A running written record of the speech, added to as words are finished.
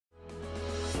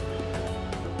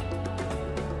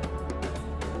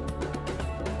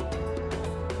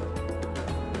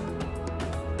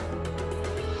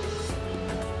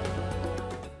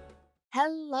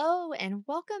Hello, and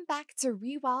welcome back to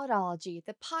Rewildology,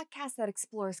 the podcast that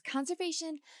explores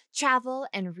conservation, travel,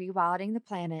 and rewilding the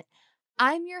planet.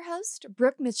 I'm your host,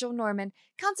 Brooke Mitchell Norman,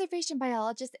 conservation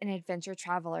biologist and adventure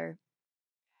traveler.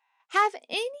 Have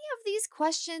any of these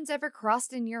questions ever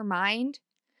crossed in your mind?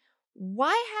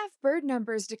 Why have bird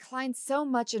numbers declined so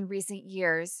much in recent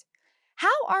years?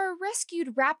 How are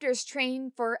rescued raptors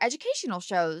trained for educational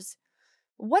shows?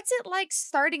 What's it like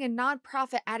starting a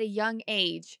nonprofit at a young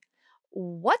age?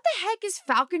 What the heck is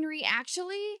falconry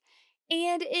actually?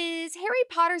 And is Harry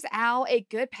Potter's owl a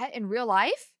good pet in real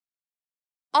life?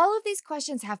 All of these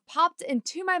questions have popped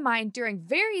into my mind during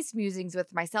various musings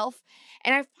with myself,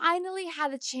 and I finally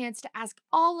had the chance to ask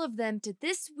all of them to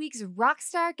this week's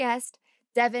rockstar guest,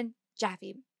 Devin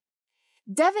Jaffe.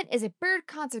 Devin is a bird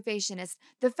conservationist,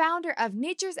 the founder of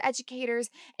Nature's Educators,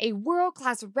 a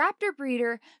world-class raptor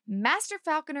breeder, master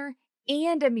falconer,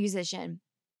 and a musician.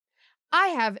 I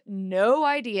have no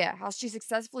idea how she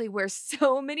successfully wears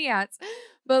so many hats,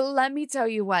 but let me tell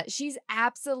you what, she's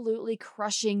absolutely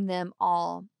crushing them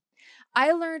all.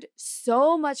 I learned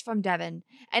so much from Devin,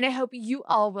 and I hope you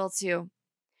all will too.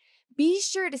 Be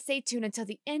sure to stay tuned until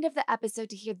the end of the episode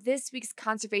to hear this week's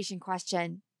conservation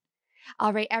question.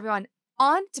 All right, everyone,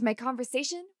 on to my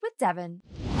conversation with Devin.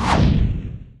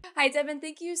 Hi, Devin.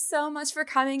 Thank you so much for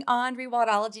coming on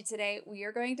Rewildology today. We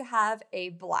are going to have a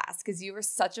blast because you are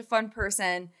such a fun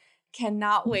person.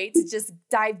 Cannot wait to just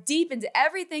dive deep into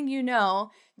everything you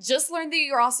know. Just learned that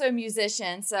you're also a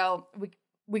musician, so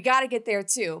we got to get there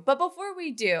too. But before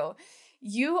we do,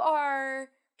 you are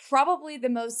probably the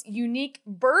most unique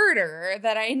birder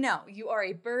that I know. You are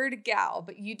a bird gal,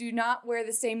 but you do not wear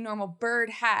the same normal bird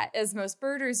hat as most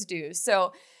birders do.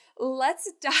 So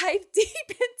let's dive deep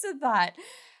into that.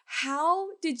 How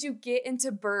did you get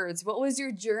into birds? What was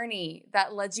your journey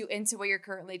that led you into what you're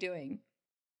currently doing?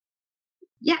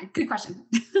 Yeah, good question.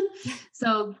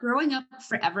 So growing up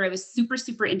forever, I was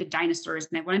super into dinosaurs,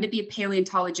 and I wanted to be a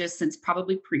paleontologist since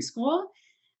probably preschool.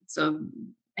 So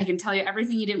I can tell you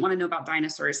everything you didn't want to know about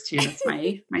dinosaurs too. That's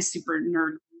my super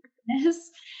nerdness.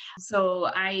 So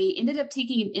I ended up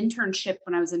taking an internship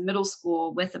when I was in middle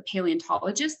school with a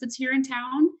paleontologist that's here in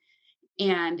town.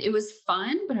 And it was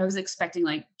fun, but I was expecting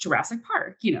like Jurassic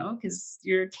Park, because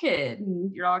you're a kid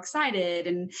and you're all excited.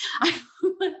 And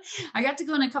I got to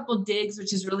go on a couple of digs,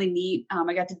 which is really neat.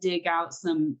 I got to dig out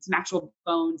some actual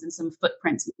bones and some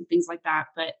footprints and things like that.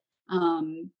 But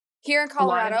here in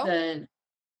Colorado?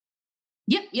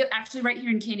 Yep, actually right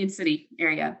here in Canyon City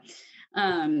area.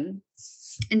 And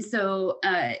so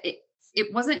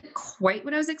it wasn't quite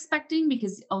what I was expecting,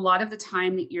 because a lot of the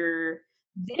time that you're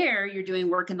doing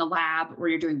work in the lab or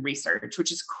you're doing research,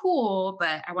 which is cool,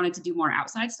 but I wanted to do more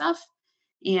outside stuff.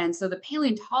 And so the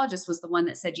paleontologist was the one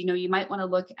that said, you might want to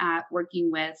look at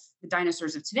working with the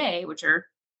dinosaurs of today, which are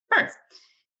birds.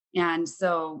 And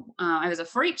so I was a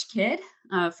 4-H kid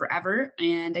forever,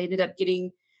 and I ended up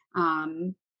getting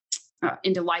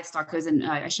into livestock.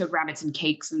 I showed rabbits and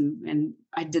cakes, and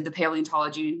I did the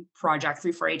paleontology project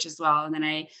through 4-H as well. And then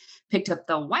I picked up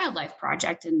the wildlife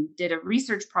project and did a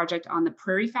research project on the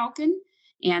prairie falcon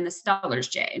and the Steller's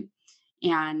jay.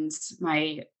 And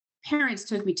my parents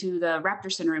took me to the Raptor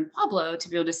Center in Pueblo to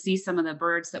be able to see some of the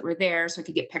birds that were there so I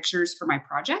could get pictures for my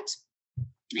project.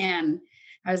 And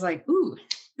I was like, ooh,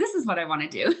 this is what I want to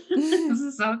do. This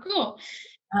is so cool.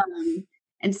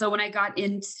 And so when I got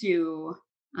into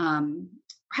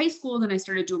high school, then I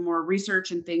started doing more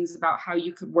research and things about how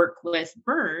you could work with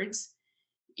birds.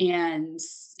 And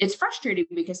it's frustrating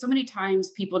because so many times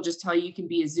people just tell you can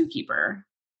be a zookeeper.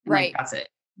 And right. That's it.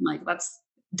 I'm like, that's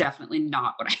definitely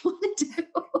not what I want to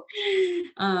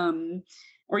do.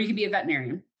 Or you can be a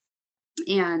veterinarian.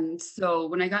 And so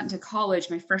when I got into college,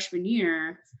 my freshman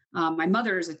year, my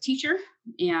mother is a teacher,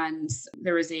 and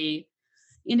there was a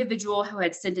individual who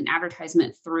had sent an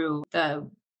advertisement through the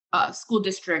school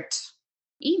district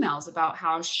emails about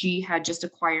how she had just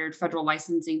acquired federal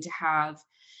licensing to have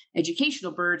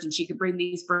educational birds, and she could bring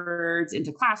these birds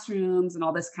into classrooms and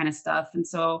all this kind of stuff. And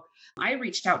so I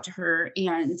reached out to her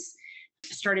and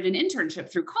started an internship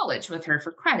through college with her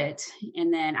for credit.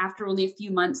 And then after only a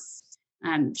few months,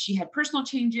 she had personal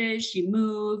changes. She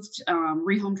moved,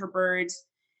 rehomed her birds.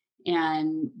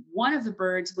 And one of the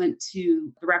birds went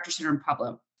to the Raptor Center in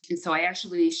Pueblo. And so I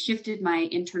actually shifted my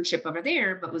internship over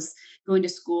there, but was going to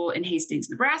school in Hastings,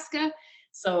 Nebraska.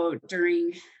 So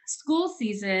during school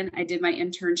season, I did my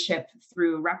internship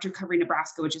through Raptor Recovery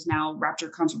Nebraska, which is now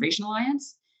Raptor Conservation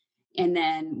Alliance. And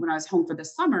then when I was home for the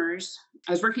summers,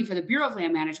 I was working for the Bureau of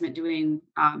Land Management doing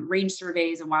range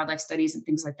surveys and wildlife studies and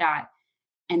things like that.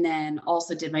 And then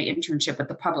also did my internship at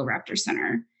the Pueblo Raptor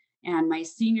Center. And my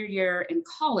senior year in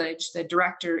college, the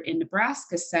director in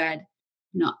Nebraska said,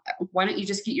 why don't you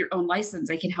just get your own license?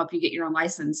 I can help you get your own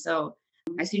license. So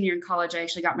my senior year in college, I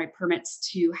actually got my permits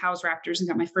to house raptors and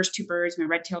got my first two birds, my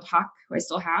red-tailed hawk, who I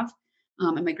still have,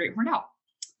 and my great horned owl,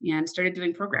 and started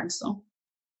doing programs. So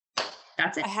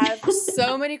that's it. I have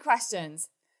so many questions.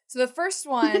 So the first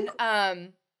one,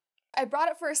 I brought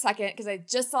it for a second because I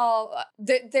just saw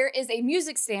there is a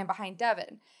music stand behind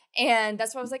Devin. And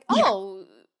that's why I was like, oh,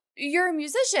 you're a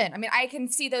musician. I mean, I can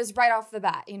see those right off the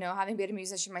bat, having been a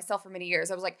musician myself for many years.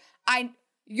 I was like,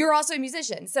 you're also a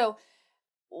musician. So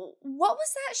what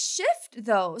was that shift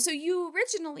though? So you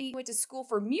originally went to school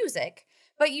for music,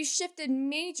 but you shifted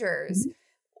majors.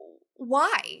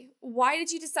 Why? Why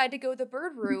did you decide to go the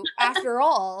bird route after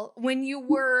all, when you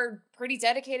were pretty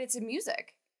dedicated to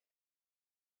music?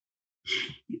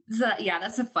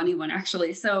 That's a funny one,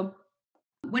 actually. So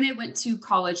when I went to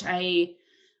college, I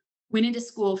went into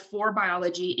school for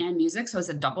biology and music. So I was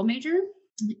a double major.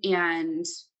 And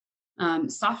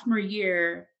sophomore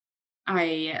year,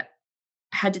 I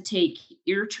had to take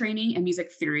ear training and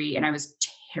music theory, and I was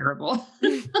terrible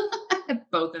at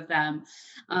both of them.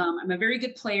 I'm a very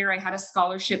good player. I had a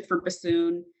scholarship for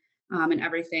bassoon and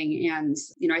everything. And,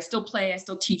 I still play, I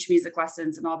still teach music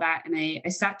lessons and all that. And I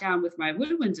sat down with my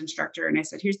woodwinds instructor and I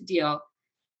said, here's the deal.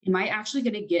 Am I actually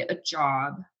going to get a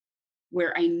job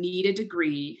where I need a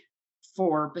degree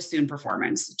for bassoon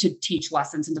performance to teach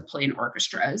lessons and to play in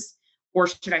orchestras? Or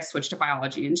should I switch to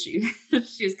biology? And she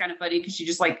was kind of funny because she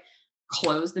just like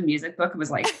closed the music book and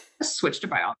was like, switch to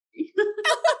biology.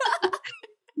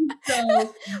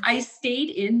 So I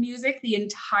stayed in music the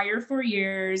entire 4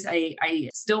 years. I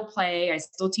still play, I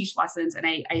still teach lessons, and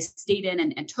I stayed in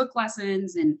and took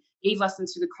lessons and gave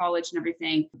lessons through the college and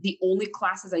everything. The only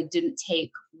classes I didn't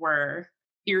take were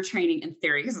ear training and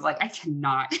theory because I was like, I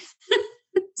cannot.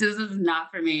 This is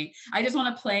not for me. I just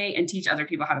want to play and teach other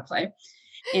people how to play.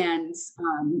 And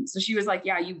so she was like,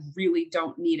 yeah, you really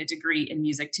don't need a degree in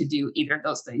music to do either of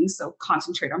those things. So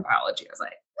concentrate on biology. I was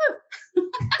like,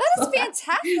 that is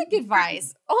fantastic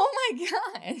advice. Oh my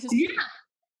gosh. Yeah,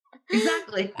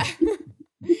 exactly.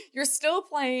 You're still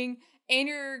playing and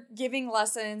you're giving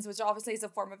lessons, which obviously is a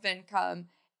form of income.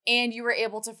 And you were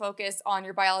able to focus on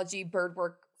your biology bird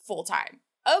work full time.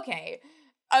 Okay.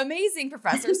 Amazing,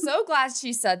 professor. So glad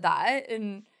she said that.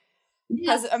 And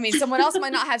because, I mean, someone else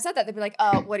might not have said that. They'd be like,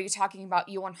 oh, what are you talking about?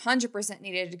 You 100%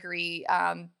 need a degree.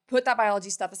 Put that biology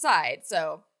stuff aside.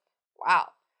 So, wow.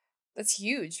 That's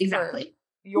huge. Exactly.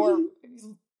 For your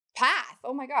path.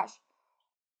 Oh my gosh.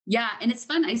 Yeah. And it's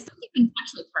fun. I still keep in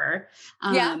touch with her.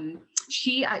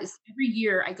 She, every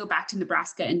year I go back to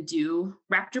Nebraska and do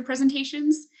raptor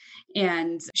presentations.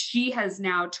 And she has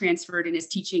now transferred and is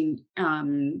teaching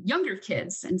younger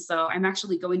kids. And so I'm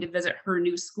actually going to visit her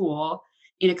new school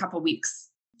in a couple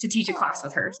weeks to teach a class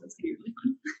with her. So it's going to be really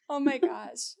fun. Oh my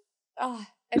gosh. Oh,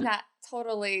 and that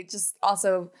totally just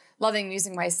also loving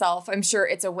music myself. I'm sure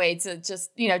it's a way to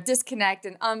just, disconnect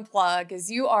and unplug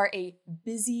because you are a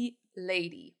busy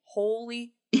lady.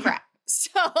 Holy crap.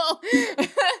 So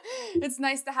it's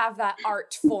nice to have that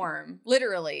art form,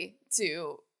 literally,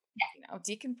 to,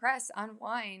 decompress,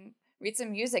 unwind, read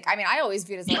some music. I mean, I always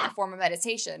view it as like a form of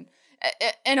meditation.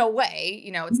 In a way,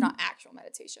 it's not actual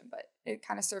meditation, but it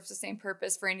kind of serves the same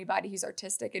purpose for anybody who's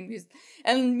artistic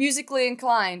and musically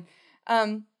inclined.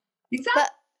 Exactly. But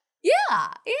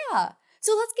yeah.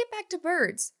 So let's get back to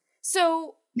birds.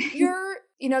 So I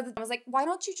was like, why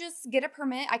don't you just get a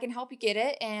permit? I can help you get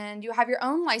it. And you have your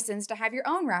own license to have your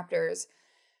own raptors.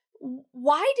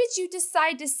 Why did you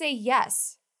decide to say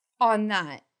yes on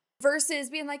that versus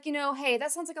being like, hey,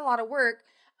 that sounds like a lot of work.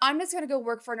 I'm just going to go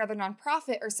work for another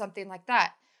nonprofit or something like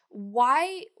that.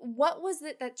 Why? What was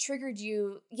it that triggered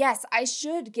you? Yes, I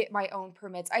should get my own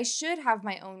permits. I should have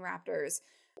my own raptors.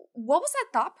 What was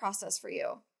that thought process for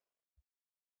you?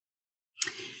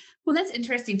 Well, that's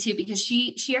interesting too, because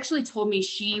she actually told me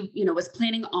she, was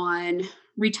planning on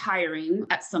retiring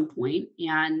at some point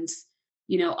and,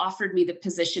 offered me the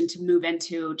position to move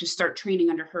into, to start training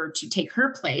under her to take her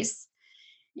place.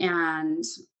 And,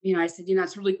 I said,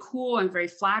 it's really cool. I'm very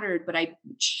flattered, but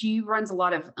she runs a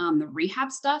lot of the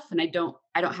rehab stuff and I don't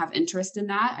have interest in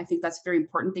that. I think that's a very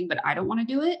important thing, but I don't want to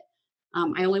do it.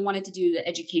 I only wanted to do the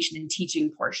education and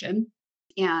teaching portion.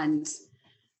 And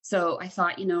so I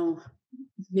thought,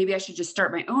 maybe I should just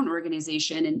start my own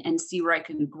organization and see where I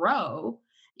can grow.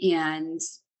 And,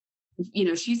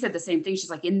 she said the same thing. She's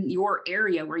like, in your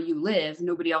area where you live,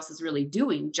 nobody else is really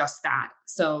doing just that.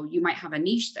 So you might have a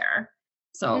niche there.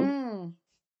 So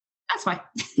that's why.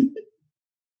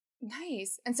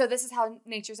 Nice. And so this is how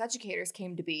Nature's Educators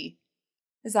came to be.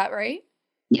 Is that right?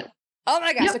 Yeah. Oh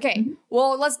my gosh. Yep. Okay.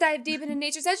 Well, let's dive deep into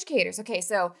nature's educators. Okay.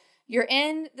 So you're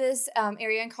in this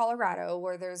area in Colorado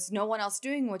where there's no one else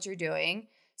doing what you're doing.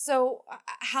 So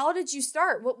how did you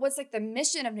start? What's like the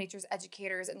mission of nature's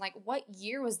educators, and like what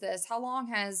year was this? How long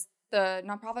has the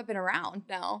nonprofit been around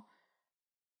now?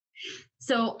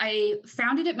 So I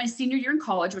founded it my senior year in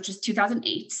college, which is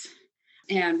 2008.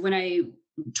 And when I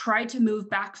tried to move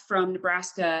back from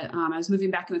Nebraska, I was moving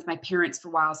back in with my parents for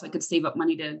a while so I could save up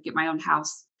money to get my own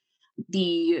house.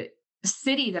 The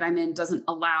city that I'm in doesn't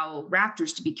allow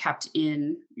raptors to be kept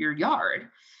in your yard.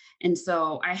 And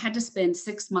so I had to spend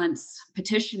 6 months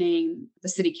petitioning the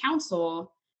city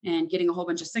council and getting a whole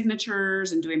bunch of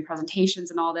signatures and doing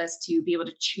presentations and all this to be able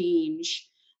to change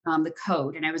the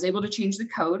code. And I was able to change the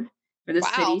code for the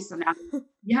city. Wow. So now,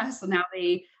 yeah, so now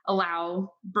they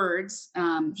allow birds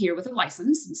here with a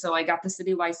license. And so I got the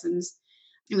city license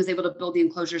and was able to build the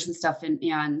enclosures and stuff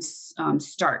and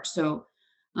start. So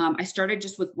I started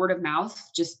just with word of mouth,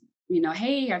 just,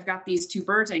 hey, I've got these two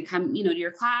birds, and come, to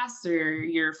your class or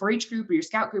your 4-H group or your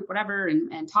scout group, whatever,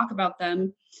 and talk about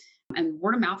them. And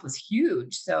word of mouth was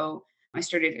huge. So I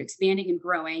started expanding and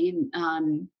growing.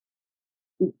 And,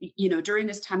 during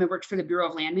this time I worked for the Bureau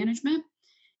of Land Management.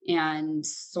 And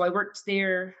so I worked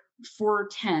there 4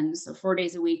 10s, so 4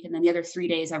 days a week. And then the other 3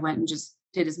 days I went and just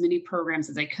did as many programs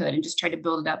as I could and just tried to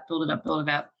build it up, build it up, build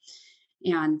it up.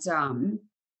 And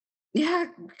yeah,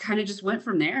 kind of just went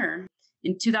from there.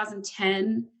 In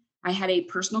 2010, I had a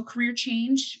personal career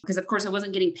change because, of course, I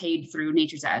wasn't getting paid through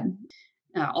Nature's Ed.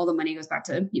 All the money goes back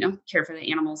to, care for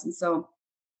the animals. And so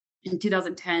in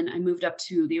 2010, I moved up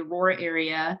to the Aurora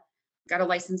area, got a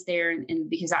license there. And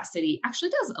because that city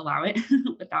actually does allow it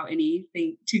without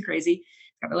anything too crazy,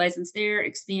 got a license there,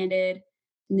 expanded.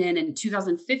 And then in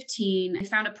 2015, I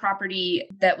found a property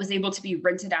that was able to be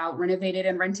rented out, renovated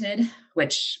and rented,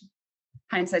 which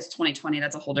hindsight's 2020.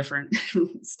 That's a whole different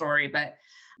story. But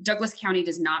Douglas County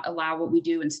does not allow what we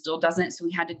do and still doesn't. So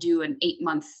we had to do an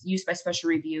 8-month use by special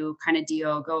review kind of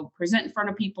deal, go present in front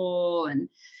of people. And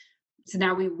so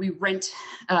now we rent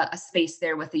a space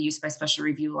there with the use by special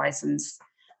review license.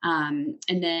 And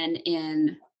then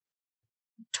in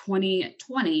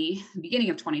 2020, beginning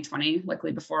of 2020,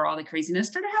 luckily before all the craziness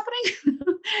started happening,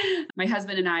 my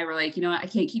husband and I were like, I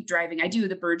can't keep driving. I do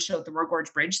the bird show at the Royal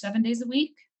Gorge Bridge 7 days a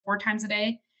week, 4 times a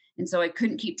day. And so I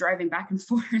couldn't keep driving back and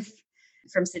forth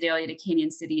from Sedalia to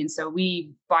Canyon City. And so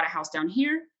we bought a house down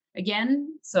here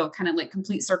again. So kind of like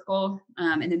complete circle,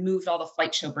 and then moved all the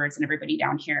flight show birds and everybody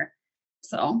down here.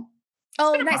 So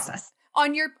it's been a Nice. process.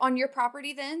 On your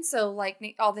property then? So like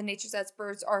all the Nature's Edge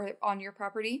birds are on your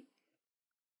property?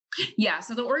 Yeah.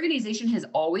 So the organization has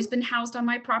always been housed on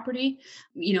my property,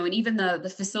 and even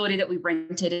the facility that we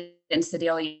rented in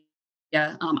Sedalia,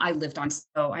 I lived on.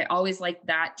 So I always liked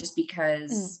that just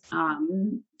because,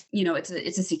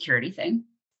 it's a security thing.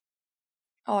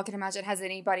 Oh, I can imagine. Has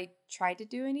anybody tried to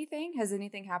do anything? Has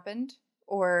anything happened?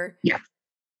 Or Yeah.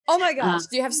 Oh my gosh.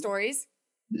 Do you have stories?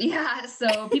 Yeah.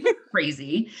 So people are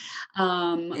crazy.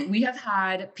 We have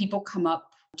had people come up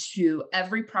to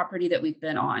every property that we've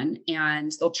been on,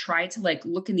 and they'll try to like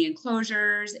look in the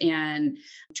enclosures and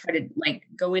try to like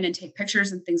go in and take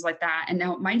pictures and things like that. And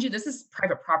now, mind you, this is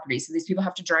private property. So these people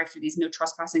have to drive through these no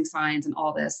trespassing signs and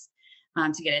all this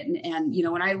to get it. And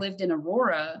when I lived in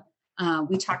Aurora,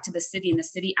 we talked to the city, and the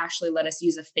city actually let us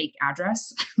use a fake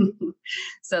address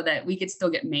so that we could still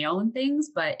get mail and things,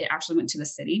 but it actually went to the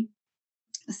city.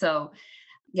 So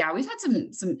yeah, we've had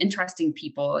some interesting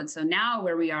people. And so now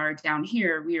where we are down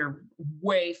here, we are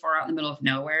way far out in the middle of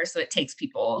nowhere. So it takes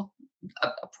people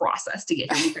a process to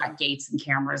get here. We've got gates and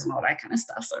cameras and all that kind of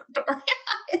stuff. So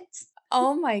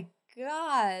Oh my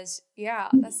gosh. Yeah,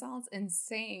 that sounds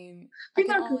insane. I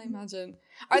can only imagine.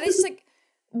 Are they just like,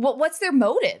 what's their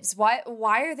motives? Why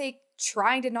are they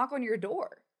trying to knock on your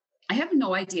door? I have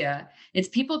no idea. It's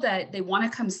people that they want to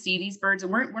come see these birds,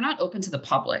 and we're not open to the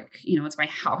public. It's my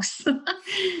house.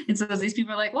 And so these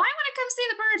people are like, well, I want to come see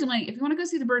the birds. I'm like, if you want to go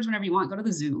see the birds whenever you want, go to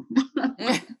the zoo.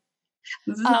 This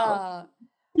is not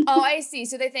Oh, I see.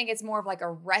 So they think it's more of like a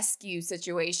rescue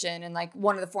situation, and like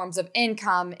one of the forms of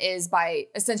income is by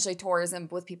essentially tourism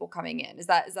with people coming in. Is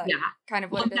that yeah. kind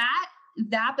of what it is?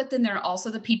 That, but then there are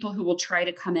also the people who will try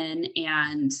to come in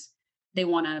and they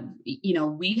want to,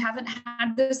 we haven't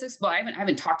had this. Well, I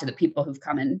haven't talked to the people who've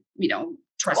come in,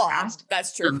 trespassed. Well,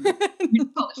 that's true. We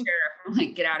call the sheriff, I'm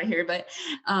like, get out of here. But,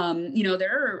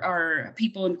 there are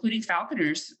people, including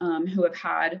falconers, who have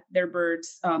had their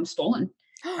birds stolen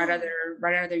right out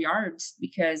of their yards,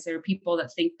 because there are people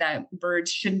that think that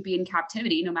birds shouldn't be in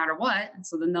captivity no matter what. And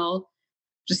so then they'll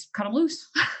just cut them loose.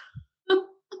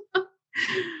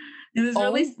 It was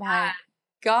really sad.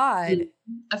 God. And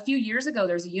a few years ago,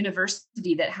 there's a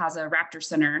university that has a raptor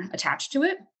center attached to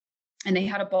it. And they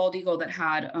had a bald eagle that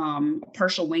had a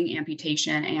partial wing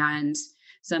amputation, and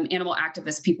some animal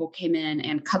activist people came in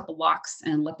and cut the locks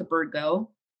and let the bird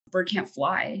go. The bird can't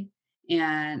fly.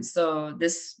 And so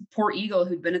this poor eagle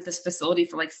who'd been at this facility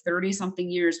for like 30 something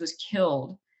years was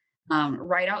killed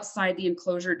right outside the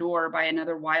enclosure door by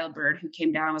another wild bird who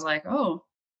came down and was like, "Oh,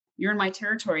 you're in my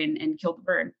territory," and killed the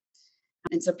bird.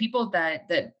 And so people that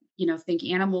think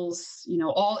animals,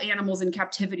 all animals in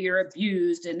captivity are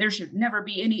abused and there should never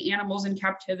be any animals in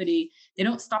captivity, they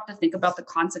don't stop to think about the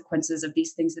consequences of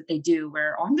these things that they do,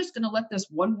 where, "Oh, I'm just going to let this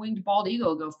one-winged bald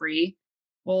eagle go free."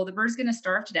 Well, the bird's going to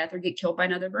starve to death or get killed by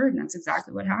another bird, and that's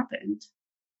exactly what happened.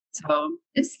 So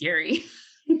it's scary.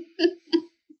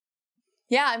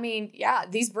 Yeah, I mean, yeah,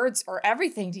 these birds are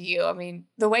everything to you. I mean,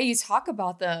 the way you talk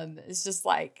about them is just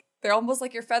like they're almost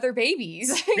like your feather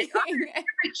babies. They are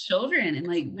my children. And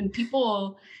like when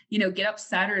people, get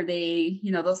upset, or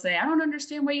they'll say, "I don't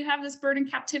understand why you have this bird in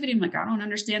captivity." I'm like, "I don't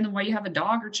understand why you have a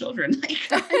dog or children." Like,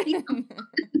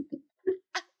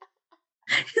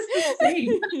 it's the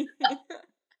same.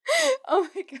 Oh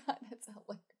my God, that's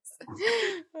hilarious.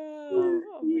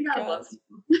 Oh my You gotta God. love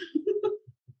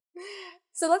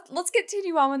So let's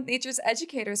continue on with Nature's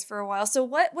Educators for a while. So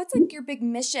what's like your big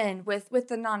mission with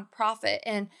the nonprofit,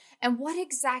 and what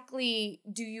exactly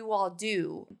do you all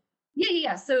do?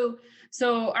 Yeah. So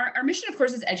our mission, of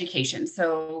course, is education.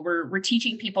 So we're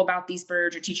teaching people about these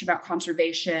birds, or teaching about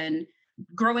conservation.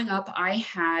 Growing up, I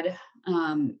had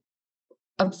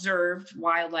observed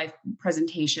wildlife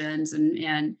presentations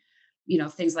and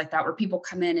things like that, where people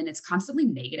come in and it's constantly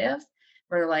negative,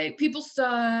 where like, "People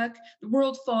suck, the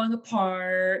world's falling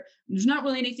apart, there's not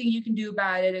really anything you can do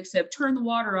about it except turn the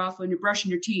water off when you're brushing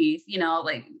your teeth,"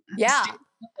 like Yeah. stupid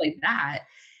stuff like that.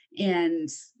 And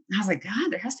I was like,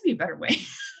 "God, there has to be a better way."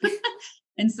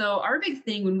 And so our big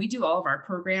thing when we do all of our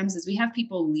programs is we have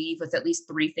people leave with at least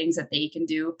 3 things that they can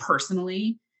do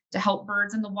personally to help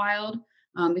birds in the wild.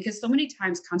 Because so many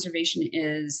times conservation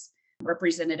is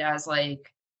represented as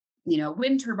like,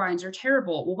 wind turbines are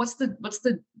terrible. Well, what's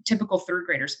the typical third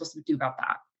grader supposed to do about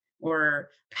that? Or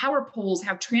power poles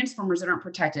have transformers that aren't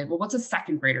protected. Well, what's a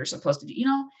second grader supposed to do?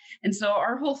 And so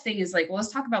our whole thing is like, well,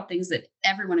 let's talk about things that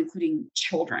everyone, including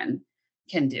children,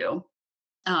 can do.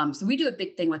 So we do a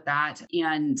big thing with that.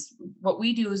 And what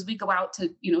we do is we go out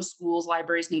to, schools,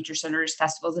 libraries, nature centers,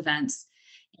 festivals, events,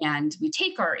 and we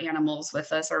take our animals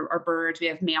with us, our birds. We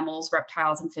have mammals,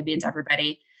 reptiles, amphibians,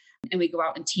 everybody. And we go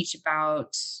out and teach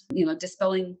about,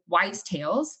 dispelling wise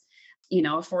tales.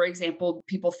 For example,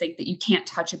 people think that you can't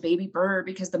touch a baby bird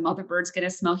because the mother bird's going to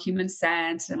smell human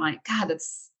scent. And like, God,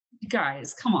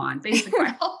 guys, come on, basic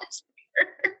biology.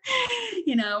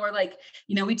 Or like,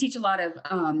 we teach a lot of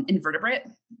invertebrate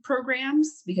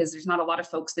programs because there's not a lot of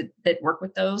folks that work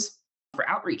with those for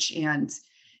outreach. And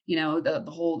the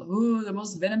whole, "Ooh, the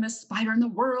most venomous spider in the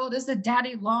world is the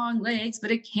daddy long legs, but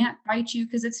it can't bite you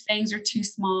because its fangs are too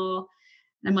small."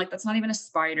 And I'm like, "That's not even a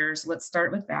spider. So let's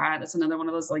start with that." That's another one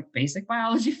of those like basic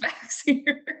biology facts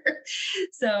here.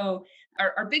 So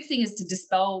our big thing is to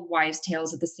dispel wives'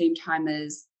 tales at the same time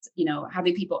as,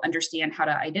 having people understand how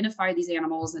to identify these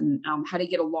animals and how to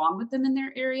get along with them in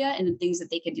their area, and the things that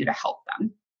they can do to help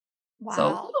them. So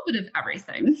a Wow. little bit of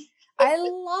everything. I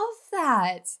love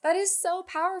that. That is so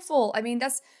powerful. I mean,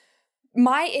 that's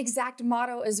my exact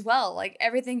motto as well. Like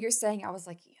everything you're saying, I was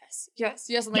like, yes, yes,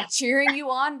 yes. I'm like Yes. cheering you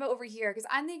on, but over here, because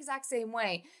I'm the exact same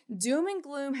way. Doom and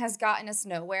gloom has gotten us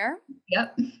nowhere.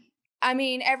 Yep. I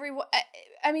mean, everyone,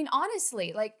 I mean,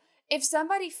 honestly, like if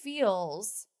somebody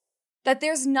feels that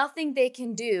there's nothing they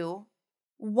can do,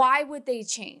 why would they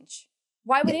change?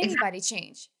 Why would Yeah, exactly. anybody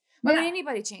change? Why would Yeah.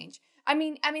 anybody change? I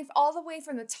mean, all the way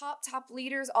from the top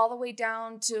leaders, all the way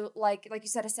down to like you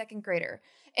said, a second grader.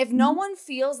 If no Mhm. one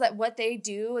feels that what they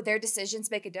do, their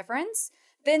decisions make a difference,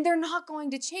 then they're not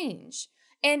going to change.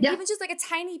 And Yeah. even just like a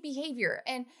tiny behavior,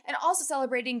 and also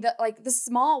celebrating the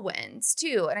small wins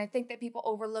too. And I think that people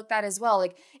overlook that as well.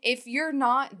 Like if you're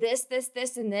not this,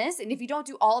 and this, and if you don't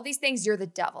do all of these things, you're the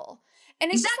devil.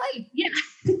 And it's just like, Exactly.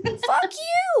 Yeah. fuck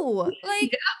you.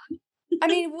 Like, Yeah. I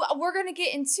mean, we're going to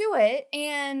get into it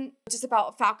and just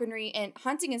about falconry and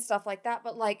hunting and stuff like that.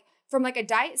 But like from like a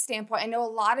diet standpoint, I know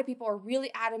a lot of people are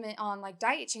really adamant on like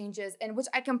diet changes, and which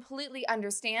I completely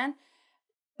understand.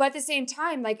 But at the same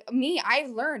time, like me, I've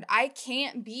learned I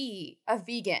can't be a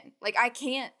vegan. Like I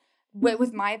can't with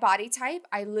Mhm. my body type,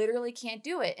 I literally can't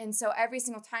do it. And so every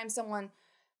single time someone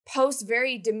post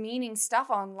very demeaning stuff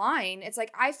online, it's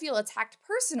like I feel attacked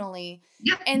personally.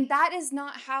 Yeah. And that is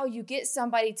not how you get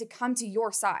somebody to come to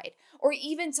your side or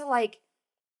even to like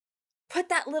plant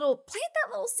that little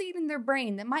seed in their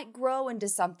brain that might grow into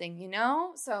something, you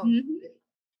know? So Mhm.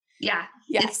 Yeah,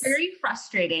 it's yes. very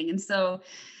frustrating. And so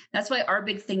that's why our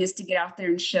big thing is to get out there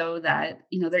and show that,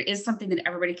 there is something that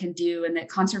everybody can do and that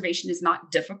conservation is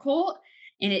not difficult.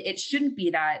 And it shouldn't be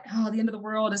that, oh, the end of the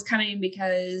world is coming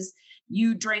because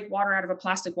you drank water out of a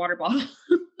plastic water bottle.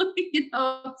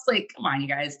 It's like, come on, you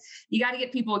guys, you got to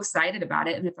get people excited about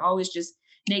it. And if always just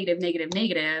negative, negative,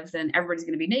 negative, then everybody's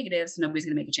going to be negative. So nobody's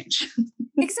going to make a change.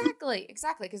 Exactly.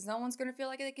 Exactly. Because no one's going to feel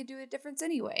like they could do a difference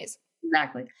anyways.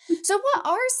 Exactly. So what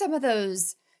are some of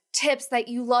those tips that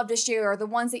you love to share, or the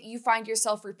ones that you find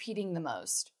yourself repeating the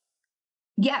most?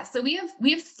 Yeah, so we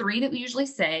have 3 that we usually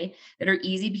say that are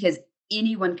easy because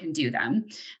anyone can do them.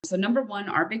 So number 1,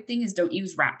 our big thing is don't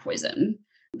use rat poison.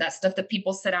 That stuff that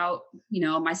people set out,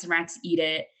 mice and rats eat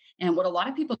it. And what a lot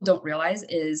of people don't realize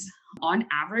is on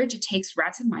average, it takes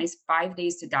rats and mice 5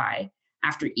 days to die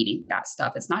after eating that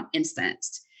stuff. It's not instant.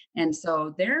 And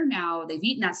so they've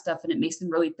eaten that stuff and it makes them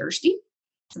really thirsty.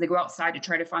 So they go outside to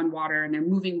try to find water and they're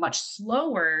moving much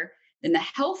slower than the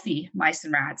healthy mice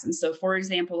and rats. And so, for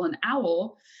example, an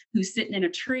owl who's sitting in a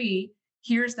tree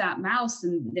hears that mouse,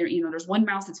 and there's one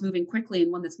mouse that's moving quickly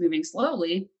and one that's moving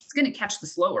slowly. It's going to catch the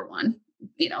slower one,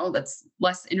 that's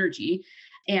less energy.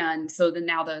 And so then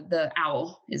now the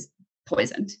owl is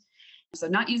poisoned. So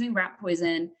not using rat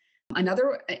poison.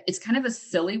 Another, it's kind of a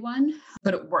silly one,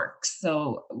 but it works.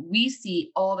 So we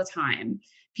see all the time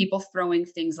people throwing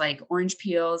things like orange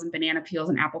peels and banana peels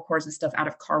and apple cores and stuff out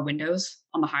of car windows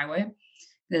on the highway.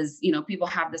 Because, people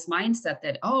have this mindset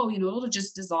that, oh, it'll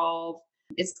just dissolve.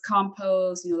 It's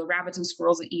compost, the rabbits and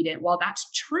squirrels will eat it. While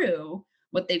that's true,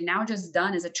 what they've now just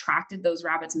done is attracted those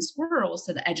rabbits and squirrels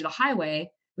to the edge of the highway,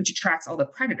 which attracts all the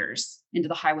predators into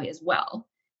the highway as well.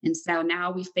 And so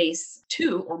now we face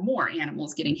 2 or more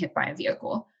animals getting hit by a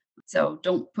vehicle. So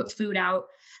don't put food out.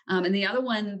 And the other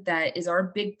one that is our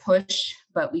big push,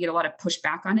 but we get a lot of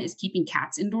pushback on it, is keeping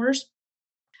cats indoors.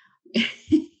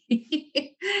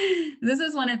 This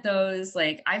is one of those,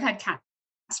 like, I've had cats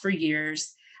for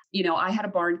years. I had a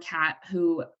barn cat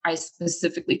who I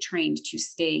specifically trained to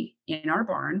stay in our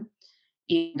barn,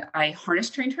 and I harness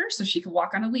trained her so she could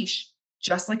walk on a leash,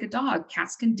 just like a dog.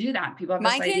 Cats can do that. People have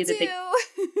this Mine idea can that they too.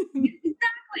 exactly.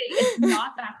 It's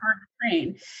not that hard to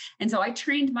train. And so I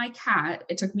trained my cat.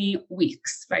 It took me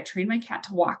weeks, but I trained my cat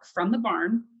to walk from the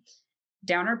barn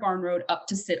down our barn road up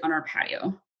to sit on our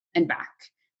patio and back.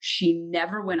 She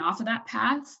never went off of that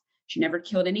path. She never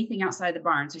killed anything outside the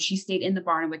barn. So she stayed in the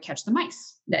barn and would catch the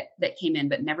mice that came in,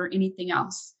 but never anything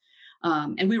else.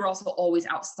 And we were also always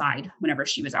outside whenever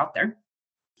she was out there.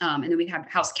 And then we'd have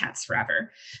house cats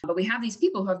forever. But we have these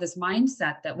people who have this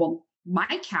mindset that, well, my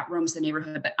cat roams the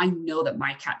neighborhood, but I know that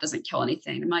my cat doesn't kill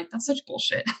anything. I'm like, that's such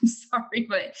bullshit. I'm sorry.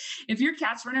 But if your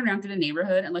cat's running around through the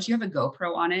neighborhood, unless you have a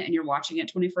GoPro on it and you're watching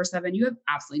it 24/7, you have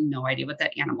absolutely no idea what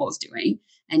that animal is doing.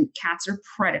 And cats are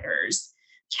predators.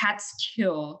 Cats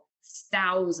kill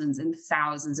thousands and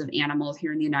thousands of animals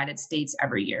here in the United States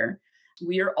every year.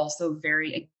 We are also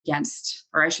very against,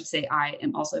 or I should say, I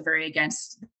am also very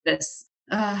against this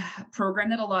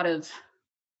program that a lot of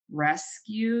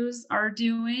rescues are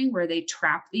doing, where they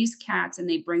trap these cats and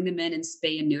they bring them in and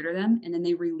spay and neuter them, and then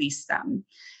they release them.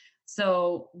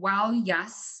 So while,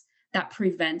 yes, that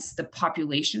prevents the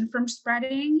population from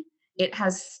spreading, it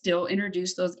has still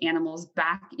introduced those animals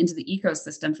back into the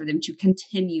ecosystem for them to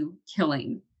continue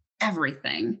killing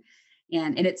everything.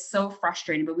 And it's so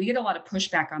frustrating, but we get a lot of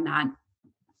pushback on that,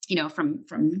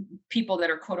 from people that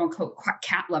are quote unquote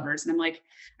cat lovers. And I'm like,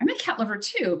 I'm a cat lover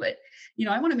too, but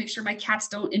I want to make sure my cats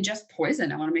don't ingest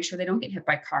poison. I want to make sure they don't get hit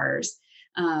by cars.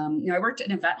 I worked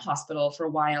in a vet hospital for a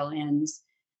while, and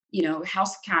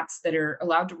house cats that are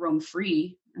allowed to roam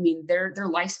free, I mean, their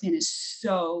lifespan is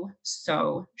so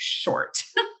short.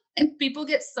 And people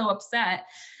get so upset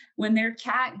when their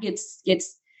cat gets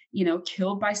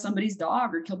killed by somebody's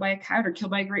dog, or killed by a cat, or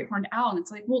killed by a great horned owl. And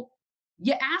it's like, well,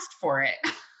 you asked for it.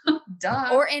 Duh.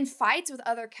 Or in fights with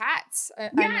other cats.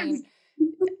 I Yes. mean,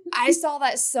 I saw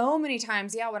that so many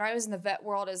times. Yeah, when I was in the vet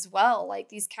world as well, like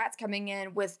these cats coming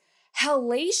in with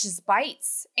hellacious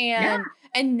bites and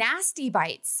nasty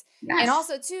bites. Yes. And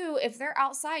also too, if they're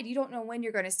outside, you don't know when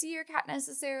you're going to see your cat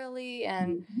necessarily.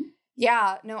 And Mhm.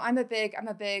 yeah, no, I'm a big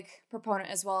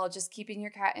proponent as well, just keeping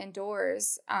your cat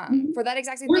indoors Mhm. for that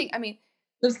exact same Or thing. I mean,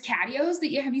 those catios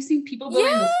that have you seen people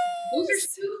building those are yes.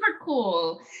 super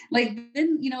cool. Like,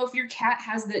 then, if your cat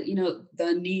has the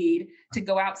need to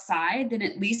go outside, then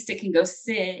at least it can go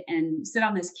sit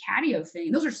on this catio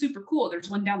thing. Those are super cool. There's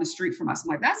one down the street from us. I'm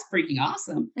like, that's freaking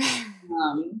awesome.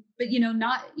 But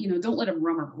don't let them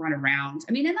run around.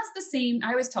 I mean, and that's the same.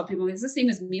 I always tell people it's the same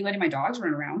as me letting my dogs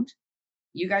run around.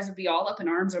 you guys would be all up in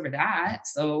arms over that.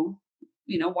 So,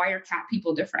 why are cat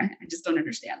people different? I just don't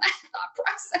understand that thought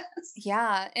process.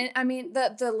 Yeah. And I mean,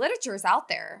 the literature is out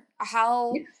there,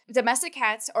 how Yeah. domestic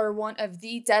cats are one of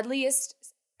the deadliest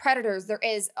predators there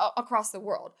is across the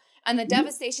world. And the Mhm.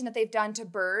 devastation that they've done to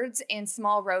birds and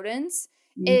small rodents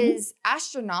Mhm. is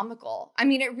astronomical. I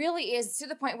mean, it really is, to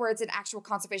the point where it's an actual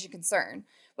conservation concern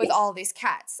with Yes. all these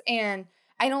cats. And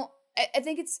I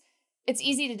think it's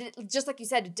easy to, just like you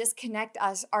said, to disconnect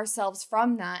ourselves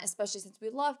from that, especially since we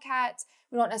love cats.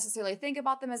 We don't necessarily think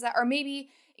about them as that, or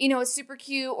maybe, it's super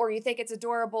cute, or you think it's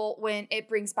adorable when it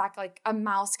brings back like a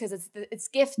mouse because it's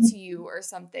gift to you or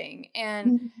something.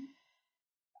 And Mhm.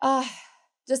 uh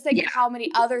just think of Yeah. how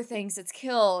many other things it's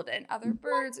killed and other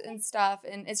birds and stuff.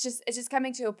 And it's just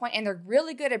coming to a point, and they're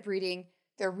really good at breeding.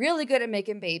 They're really good at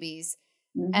making babies.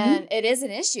 Mhm. And it is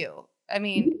an issue. I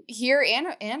mean, Mhm. here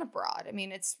and abroad. I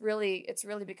mean, it's really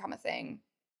become a thing.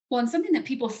 Well, and something that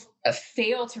people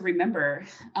fail to remember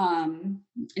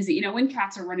is that when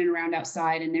cats are running around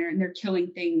outside and they're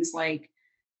killing things like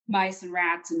mice and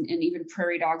rats and even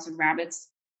prairie dogs and rabbits,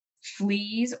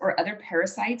 fleas or other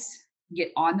parasites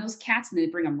get on those cats and they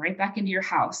bring them right back into your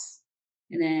house.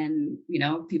 And then,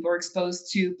 people are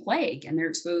exposed to plague and they're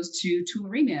exposed to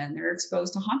tularemia and they're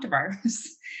exposed to hantavirus.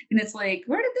 And it's like,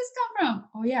 where did this come from?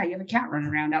 Oh, yeah, you have a cat running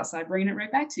around outside bringing it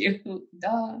right back to you.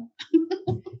 Duh.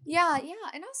 Yeah, yeah.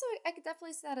 And also I could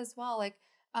definitely see that as well. Like,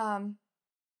 um,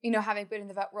 having been in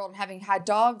the vet world and having had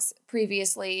dogs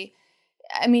previously,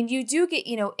 I mean, you do get,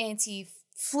 anti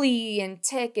flea and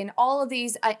tick and all of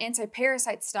these anti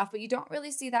parasite stuff, but you don't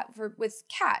really see that with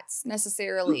cats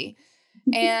necessarily.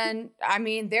 And I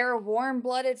mean, they're warm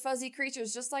blooded, fuzzy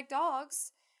creatures just like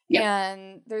dogs. Yep.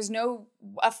 And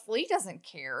a flea doesn't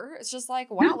care. It's just like,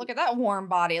 wow, No. look at that warm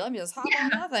body. Let me just hop on Yeah.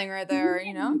 that thing right there.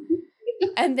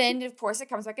 And then, of course, it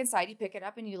comes back inside. You pick it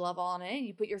up and you love on it. And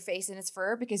you put your face in its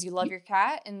fur because you love your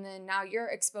cat. And then now you're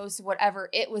exposed to whatever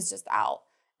it was just out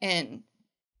in.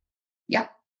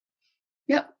 Yep.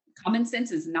 Yep. Common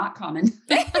sense is not common.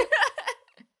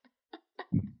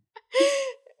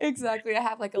 Exactly. I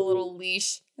have like a little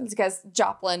leash. It's because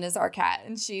Joplin is our cat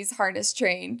and she's harness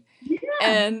trained. Yeah.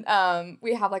 And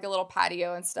we have like a little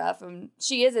patio and stuff. And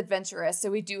she is adventurous. So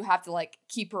we do have to like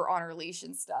keep her on her leash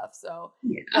and stuff. So,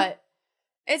 Yeah. but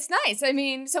it's nice. I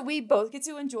mean, so we both get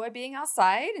to enjoy being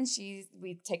outside, and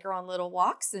we take her on little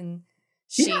walks, and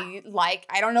Yeah.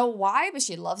 I don't know why, but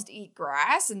she loves to eat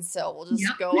grass. And so we'll just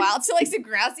Yep. go out to like some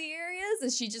grassy areas,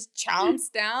 and she just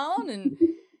chomps down and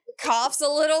coughs a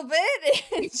little bit,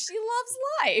 and she loves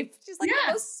life. She's like the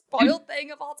Yeah. most spoiled thing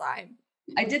of all time.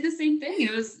 I did the same thing.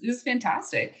 It was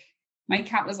fantastic. My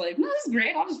cat was like, "No, this is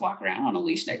great. I'll just walk around on a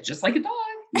leash neck just like a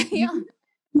dog." Yeah,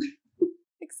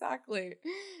 exactly.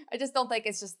 I just don't think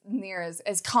it's just near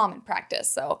as common practice.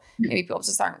 So maybe people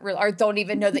just aren't real or don't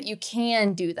even know that you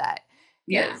can do that.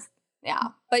 Yeah. 'Cause, yeah,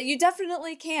 but you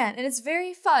definitely can, and it's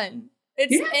very fun. Yeah.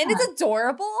 It's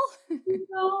adorable.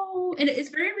 No. And it's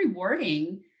very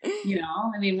rewarding.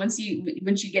 I mean, once you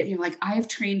get, you're like, I have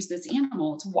trained this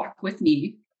animal to walk with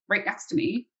me right next to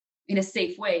me in a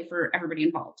safe way for everybody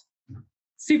involved.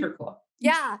 Super cool.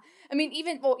 Yeah, I mean,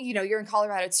 even well, you're in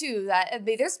Colorado too.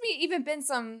 There's even been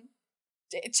some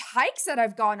hikes that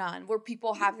I've gone on where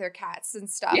people have their cats and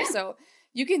stuff. Yeah. So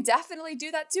you can definitely do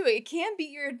that too. It can be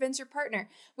your adventure partner.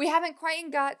 We haven't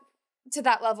quite got to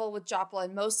that level with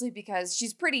Joplin, mostly because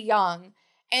she's pretty young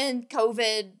and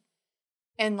COVID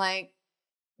and like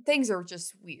things are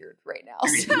just weird right now.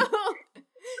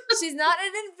 So she's not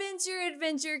an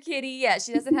adventure kitty yet.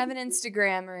 She doesn't have an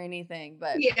Instagram or anything,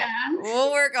 but Yeah.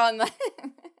 we'll work on that.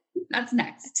 That's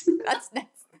next. That's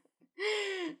next.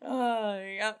 Oh,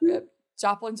 yep.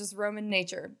 Joplin just roaming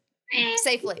nature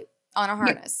safely on a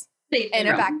harness Safely in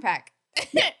a roam. backpack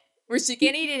where she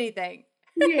can't eat anything.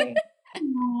 Yay.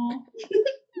 Aw.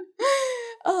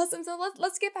 Awesome. So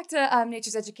let's get back to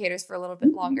nature's educators for a little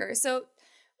bit longer. So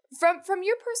from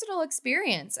your personal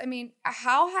experience, I mean,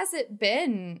 how has it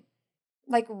been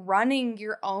like running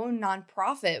your own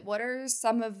nonprofit? What are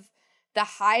some of the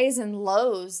highs and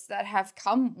lows that have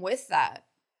come with that?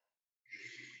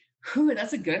 Whew,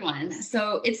 that's a good one.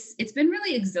 So it's been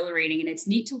really exhilarating and it's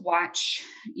neat to watch.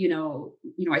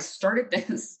 I started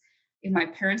this in my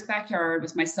parents' backyard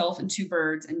with myself and two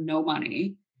birds and no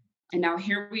money. And now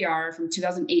here we are from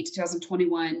 2008 to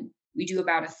 2021. We do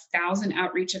about 1,000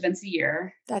 outreach events a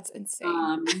year. That's insane.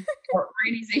 Our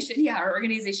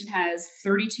organization has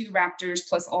 32 raptors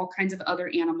plus all kinds of other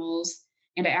animals.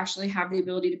 And I actually have the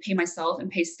ability to pay myself and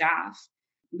pay staff.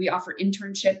 We offer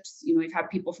internships. We've had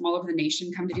people from all over the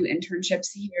nation come to do internships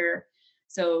here.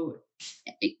 So,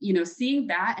 seeing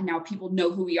that, and now people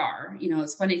know who we are.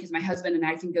 It's funny because my husband and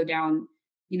I can go down,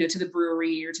 to the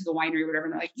brewery or to the winery or whatever,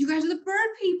 and they're like, "You guys are the bird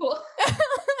people."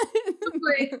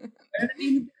 Like, better than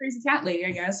being the crazy cat lady,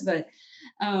 I guess. But,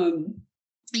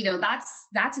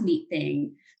 that's a neat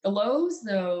thing. The lows,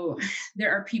 though,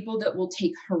 there are people that will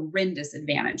take horrendous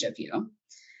advantage of you.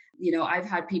 I've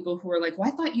had people who are like, "Well,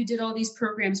 I thought you did all these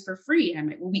programs for free." And I'm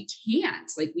like, "Well, we can't.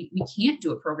 Like, we can't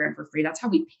do a program for free. That's how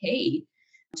we pay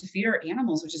to feed our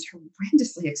animals, which is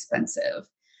horrendously expensive."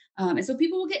 And so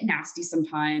people will get nasty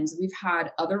sometimes. We've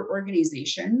had other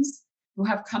organizations who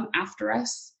have come after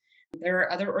us. There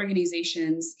are other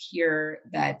organizations here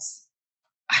that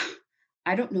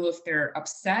I don't know if they're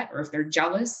upset or if they're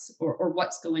jealous or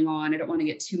what's going on. I don't want to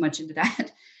get too much into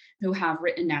that. Who have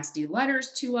written nasty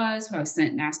letters to us, who have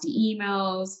sent nasty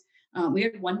emails. We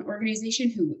had one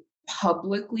organization who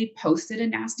publicly posted a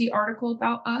nasty article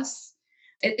about us.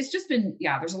 It's just been,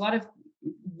 yeah, there's a lot of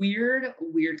weird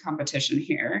competition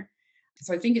here.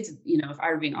 So I think it's, if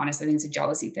I were being honest, I think it's a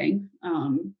jealousy thing.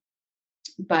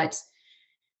 But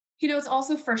it's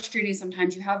also frustrating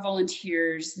sometimes. You have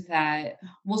volunteers that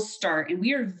will start, and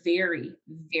we are very,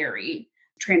 very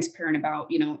transparent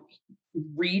about,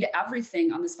 read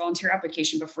everything on this volunteer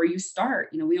application before you start.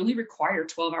 We only require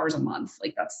 12 hours a month.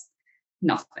 Like, that's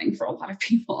nothing for a lot of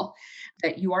people.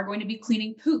 That you are going to be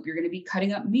cleaning poop, you're going to be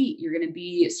cutting up meat, you're going to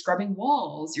be scrubbing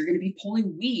walls, you're going to be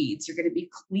pulling weeds, you're going to be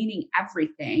cleaning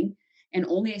everything. And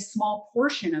only a small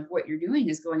portion of what you're doing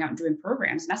is going out and doing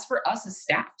programs. And that's for us as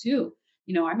staff too.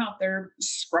 I'm out there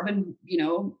scrubbing,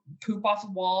 poop off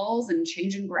of walls and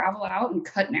changing gravel out and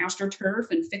cutting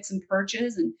astroturf and fixing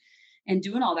perches and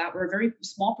doing all that. We're a very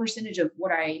small percentage of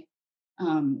what I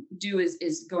do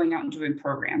is going out and doing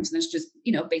programs. And it's just,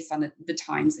 based on the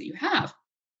times that you have.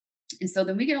 And so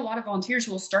then we get a lot of volunteers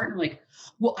who will start and are like,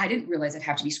 "Well, I didn't realize I'd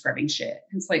have to be scrubbing shit."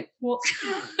 And it's like, well,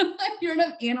 you're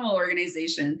an animal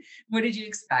organization. What did you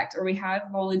expect? Or we have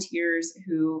volunteers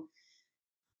who,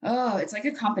 it's like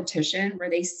a competition where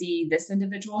they see this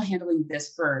individual handling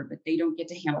this bird, but they don't get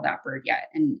to handle that bird yet.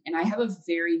 And I have a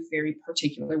very, very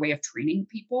particular way of training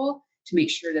people to make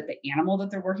sure that the animal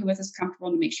that they're working with is comfortable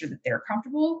and to make sure that they're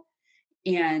comfortable.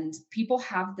 And people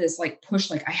have this like push,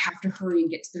 like, I have to hurry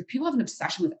and get to people have an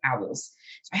obsession with owls.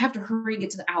 So I have to hurry and get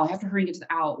to the owl. I have to hurry and get to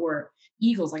the owl. Or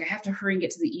eagles, like, I have to hurry and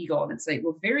get to the eagle. And it's like,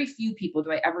 well, very few people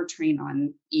do I ever train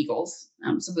on eagles.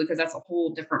 Simply because that's a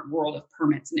whole different world of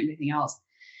permits and everything else.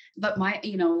 But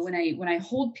when I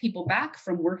hold people back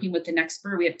from working with the next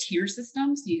bird, we have tier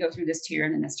systems. You go through this tier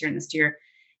and then this tier and this tier.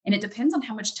 And it depends on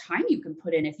how much time you can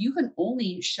put in. If you can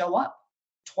only show up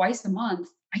twice a month,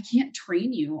 I can't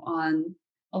train you on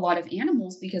a lot of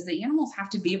animals because the animals have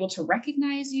to be able to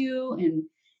recognize you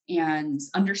and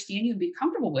understand you and be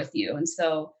comfortable with you. And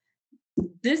so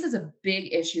this is a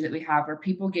big issue that we have where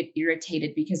people get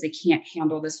irritated because they can't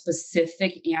handle the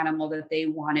specific animal that they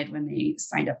wanted when they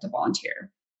signed up to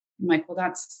volunteer. I'm like,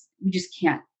 well, we just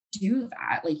can't do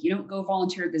that. Like, you don't go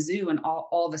volunteer at the zoo and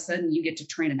all of a sudden you get to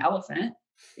train an elephant.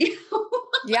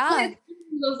 Yeah. I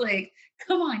was like,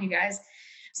 come on, you guys.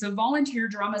 So volunteer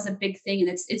drama is a big thing, and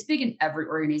it's big in every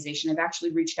organization. I've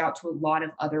actually reached out to a lot of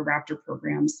other Raptor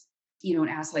programs, and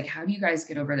asked, like, how do you guys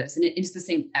get over this? And it's the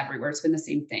same everywhere. It's been the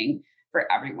same thing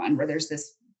for everyone, where there's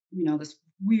this, this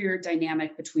weird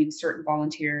dynamic between certain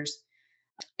volunteers.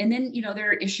 And then, there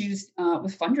are issues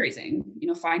with fundraising,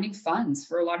 finding funds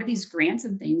for a lot of these grants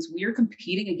and things. We are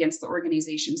competing against the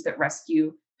organizations that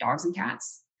rescue dogs and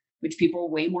cats, which people are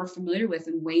way more familiar with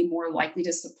and way more likely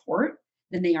to support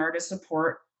than they are to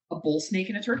support a bull snake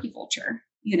and a turkey vulture.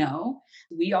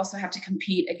 We also have to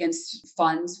compete against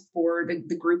funds for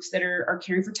the groups that are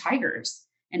caring for tigers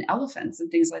and elephants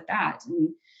and things like that. And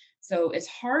so it's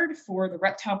hard for the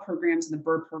reptile programs and the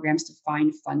bird programs to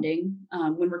find funding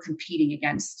when we're competing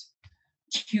against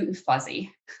cute and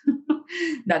fuzzy.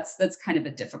 That's kind of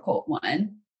a difficult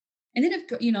one. And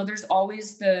then there's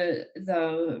always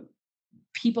the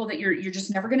people that you're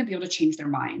just never going to be able to change their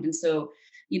mind. And so,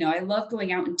 I love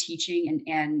going out and teaching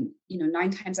and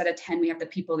 9 times out of 10, we have the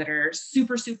people that are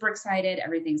super, super excited.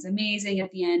 Everything's amazing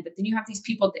at the end. But then you have these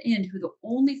people at the end who the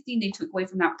only thing they took away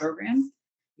from that program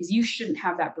is you shouldn't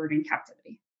have that bird in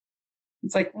captivity.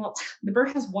 It's like, well, the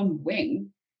bird has one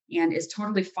wing and is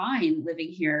totally fine living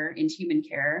here in human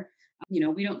care. We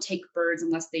don't take birds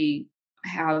unless they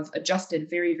have adjusted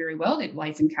very, very well to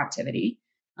life in captivity.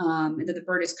 And that the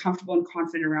bird is comfortable and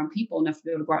confident around people enough to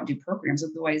be able to go out and do programs.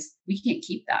 Otherwise, we can't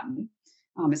keep them.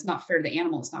 It's not fair to the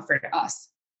animal. It's not fair to us.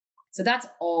 So that's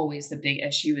always the big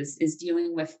issue is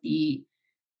dealing with the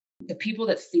people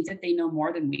that think that they know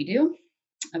more than we do.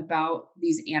 about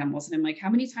these animals. And I'm like, how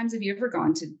many times have you ever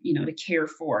gone to, to care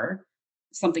for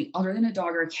something other than a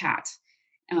dog or a cat?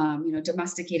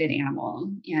 Domesticated animal.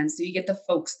 And so you get the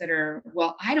folks that are,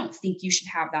 well, I don't think you should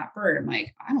have that bird. I'm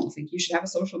like, I don't think you should have a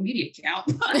social media account.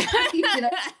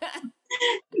 To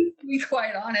be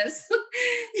quite honest. So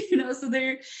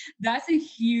that's a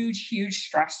huge,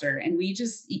 huge stressor. And we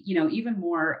just, even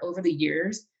more over the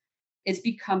years, it's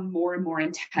become more and more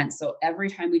intense. So every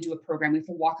time we do a program, we have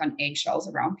to walk on eggshells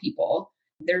around people.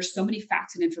 There's so many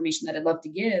facts and information that I'd love to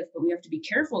give, but we have to be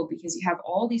careful because you have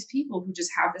all these people who just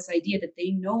have this idea that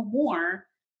they know more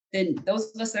than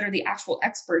those of us that are the actual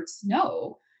experts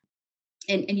know.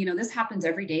 And this happens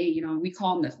every day. We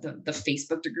call them the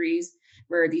Facebook degrees,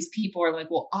 where these people are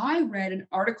like, well, I read an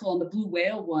article on the blue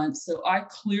whale once, so I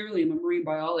clearly am a marine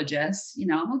biologist.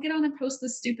 I'll get on and post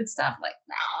this stupid stuff. Like,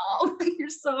 no, you're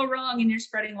so wrong and you're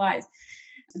spreading lies.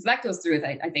 So that goes through with,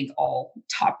 I think, all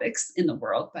topics in the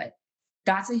world, but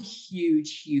that's a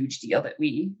huge, huge deal that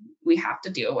we have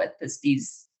to deal with, is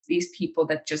these people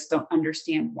that just don't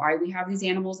understand why we have these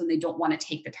animals, and they don't want to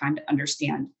take the time to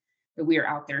understand that we are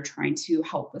out there trying to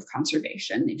help with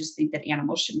conservation. They just think that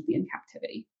animals shouldn't be in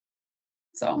captivity.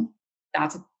 So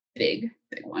that's a big,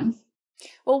 big one.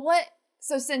 Well,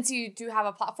 so since you do have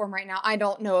a platform right now, I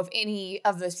don't know if any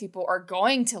of those people are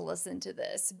going to listen to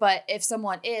this, but if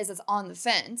someone is on the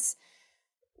fence,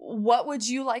 what would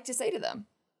you like to say to them?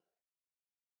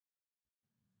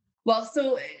 Well,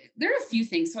 so there are a few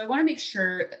things. So I want to make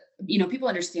sure, people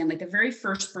understand, like the very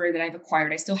first bird that I've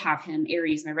acquired, I still have him,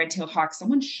 Aries, my red-tailed hawk.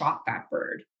 Someone shot that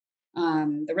bird.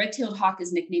 The red-tailed hawk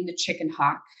is nicknamed the chicken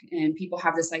hawk. And people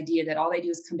have this idea that all they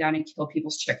do is come down and kill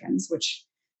people's chickens, which,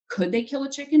 could they kill a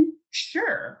chicken?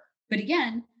 Sure. But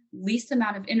again, least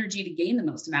amount of energy to gain the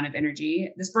most amount of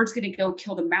energy. This bird's going to go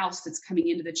kill the mouse that's coming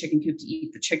into the chicken coop to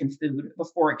eat the chicken food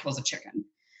before it kills a chicken.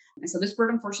 And so this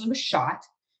bird unfortunately was shot.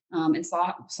 And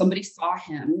somebody saw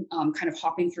him kind of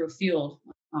hopping through a field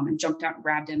and jumped out and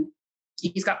grabbed him.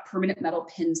 He's got permanent metal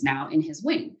pins now in his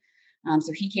wing,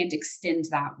 so he can't extend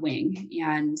that wing.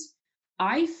 And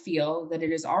I feel that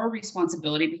it is our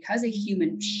responsibility, because a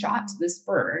human shot this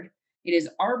bird, it is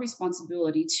our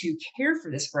responsibility to care for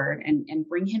this bird and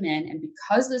bring him in. And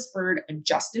because this bird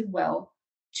adjusted well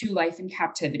to life in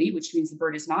captivity, which means the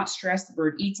bird is not stressed, the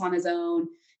bird eats on his own,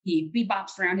 he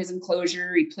bebops around his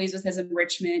enclosure, he plays with his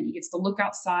enrichment, he gets to look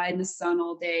outside in the sun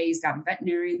all day, he's got a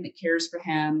veterinarian that cares for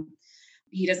him,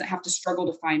 he doesn't have to struggle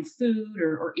to find food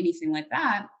or anything like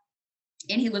that,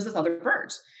 and he lives with other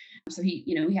birds. So he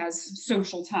has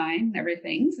social time and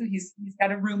everything. So he's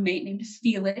got a roommate named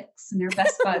Felix, and they're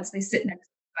best buds. They sit next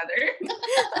to each other.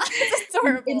 That's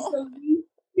adorable. And so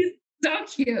he's so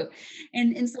cute.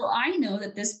 And so I know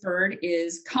that this bird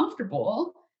is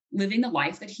comfortable living the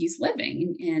life that he's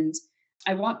living. And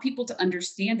I want people to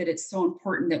understand that it's so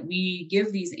important that we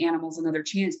give these animals another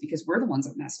chance, because we're the ones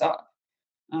that messed up.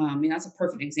 That's a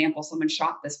perfect example. Someone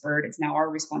shot this bird. It's now our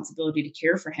responsibility to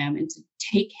care for him and to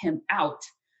take him out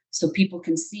so people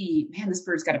can see, man, this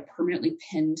bird's got a permanently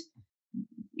pinned,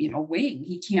 wing.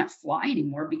 He can't fly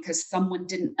anymore because someone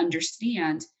didn't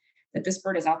understand that this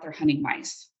bird is out there hunting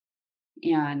mice.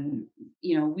 And,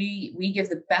 we give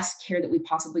the best care that we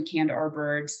possibly can to our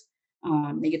birds.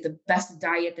 They get the best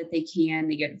diet that they can.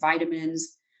 They get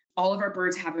vitamins. All of our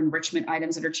birds have enrichment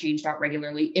items that are changed out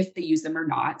regularly, if they use them or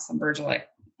not. Some birds are like,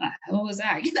 what the hell was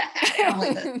that? Get that. I don't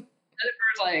like that. Other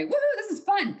birds are like, woo, this is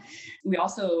fun. We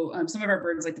also, some of our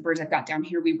birds, like the birds I've got down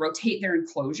here, we rotate their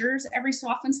enclosures every so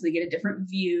often, so they get a different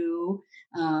view.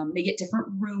 They get different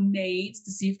roommates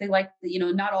to see if they like,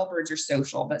 not all birds are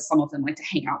social, but some of them like to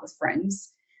hang out with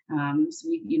friends. So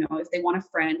we, if they want a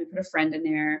friend, we put a friend in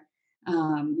there.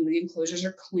 The enclosures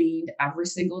are cleaned every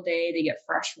single day. They get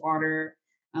fresh water.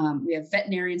 We have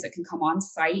veterinarians that can come on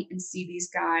site and see these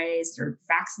guys. They're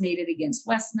vaccinated against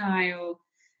West Nile.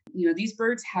 These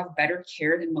birds have better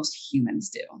care than most humans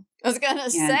do. I was going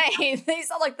to say, they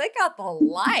sound like they got the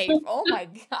life. Oh my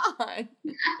God.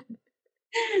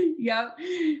 Yep.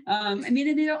 And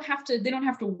they don't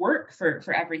have to work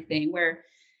for everything, where,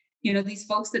 these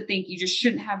folks that think you just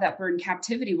shouldn't have that bird in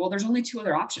captivity. Well, there's only two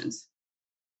other options.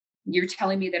 You're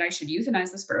telling me that I should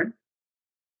euthanize this bird,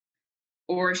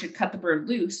 or I should cut the bird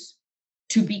loose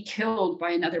to be killed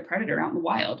by another predator out in the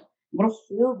wild. What a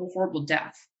horrible, horrible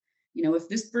death. If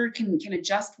this bird can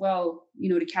adjust well,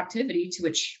 to captivity, to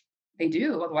which they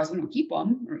do, otherwise we don't keep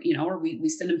them, or we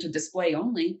send them to display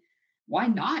only. Why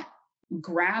not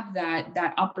grab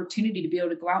that opportunity to be able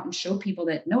to go out and show people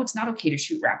that, no, it's not okay to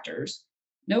shoot raptors.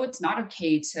 No, it's not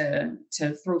okay to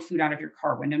throw food out of your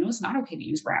car window. No, it's not okay to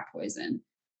use rat poison.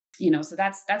 So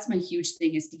that's my huge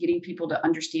thing, is to getting people to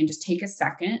understand, just take a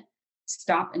second,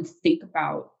 stop and think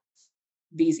about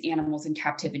these animals in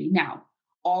captivity. Now,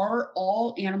 are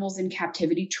all animals in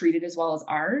captivity treated as well as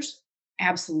ours?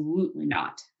 Absolutely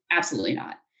not. Absolutely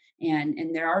not.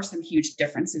 And there are some huge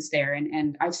differences there.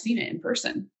 And I've seen it in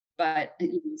person. But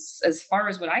as far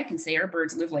as what I can say, our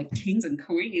birds live like kings and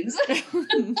queens.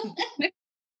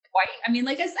 Quite. I mean,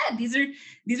 like I said,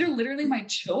 these are literally my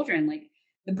children. Like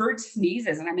the bird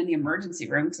sneezes and I'm in the emergency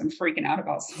room because I'm freaking out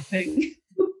about something.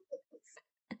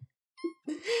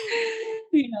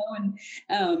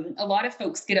 And a lot of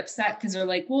folks get upset because they're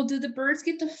like, well, do the birds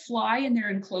get to fly in their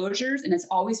enclosures? And it's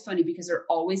always funny because they're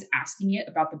always asking it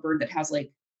about the bird that has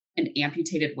like an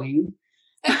amputated wing.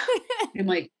 I'm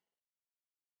like,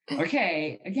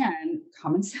 okay, again,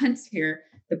 common sense here.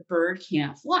 The bird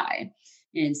can't fly.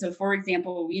 And so, for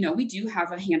example, we do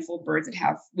have a handful of birds that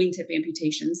have wingtip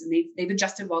amputations, and they've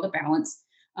adjusted well to balance.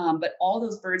 But all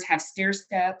those birds have stair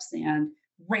steps and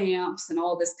ramps and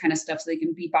all this kind of stuff, so they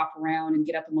can bebop around and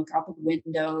get up and look out the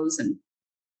windows and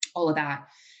all of that.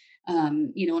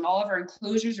 And all of our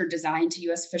enclosures are designed to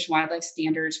U.S. Fish and Wildlife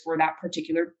standards for that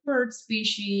particular bird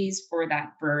species, for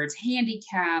that bird's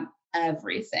handicap,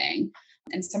 everything.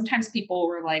 And sometimes people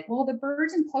were like, well, the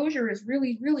bird's enclosure is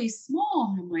really, really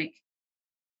small. And I'm like,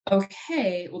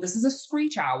 okay, well, this is a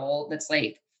screech owl that's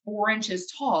like 4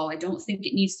 inches tall. I don't think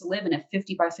it needs to live in a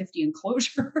 50 by 50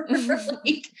 enclosure.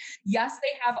 Like, yes,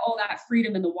 they have all that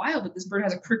freedom in the wild, but this bird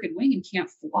has a crooked wing and can't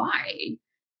fly.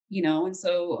 And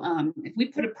so if we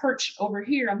put a perch over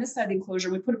here on this side of the enclosure,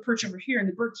 we put a perch over here and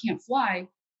the bird can't fly,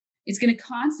 it's going to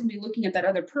constantly be looking at that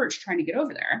other perch trying to get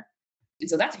over there. And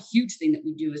so that's a huge thing that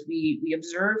we do is we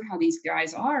observe how these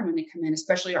guys are when they come in,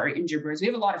 especially our injured birds. We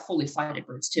have a lot of fully flighted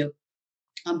birds too.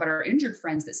 But our injured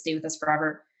friends that stay with us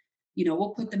forever, we'll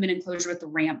put them in enclosure with the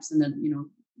ramps and the,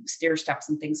 stair steps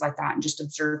and things like that, and just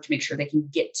observe to make sure they can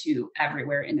get to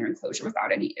everywhere in their enclosure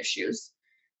without any issues.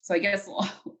 So I guess,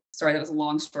 sorry, that was a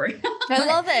long story. I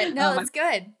love it. No, it's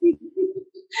good.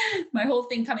 My whole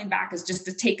thing coming back is just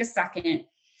to take a second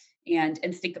and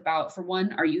think about, for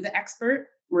one, are you the expert,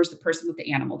 or is the person with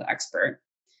the animal the expert?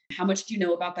 How much do you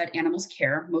know about that animal's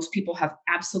care? Most people have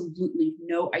absolutely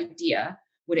no idea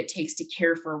what it takes to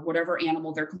care for whatever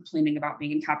animal they're complaining about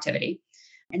being in captivity.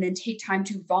 And then take time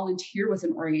to volunteer with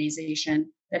an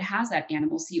organization that has that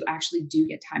animal, so you actually do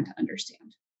get time to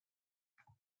understand.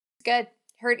 Good.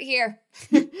 Heard it here.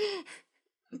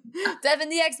 Devin,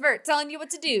 the expert, telling you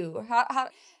what to do. How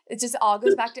it just all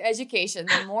goes back to education.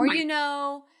 The more you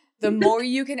know, the more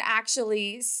you can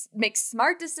actually make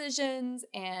smart decisions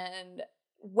and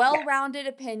well-rounded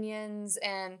opinions.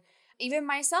 And even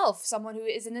myself, someone who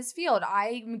is in this field,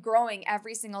 I'm growing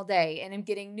every single day and I'm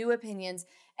getting new opinions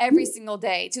every single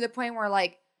day, to the point where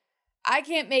like, I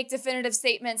can't make definitive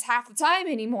statements half the time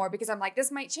anymore because I'm like,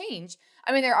 this might change.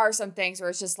 I mean, there are some things where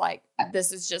it's just like,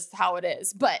 this is just how it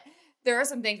is. But there are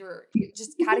some things where you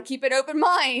just got to keep an open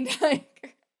mind.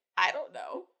 Like, I don't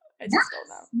know. I just don't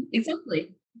know.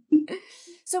 Exactly.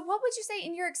 So what would you say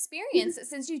in your experience,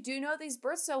 since you do know these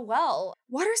birds so well,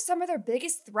 what are some of their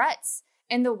biggest threats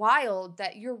in the wild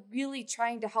that you're really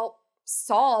trying to help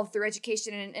solve through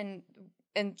education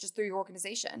and just through your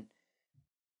organization?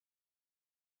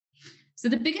 So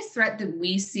the biggest threat that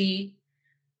we see,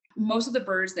 most of the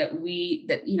birds that we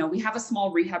have a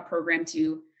small rehab program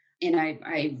too. And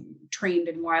I trained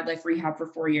in wildlife rehab for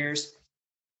 4 years.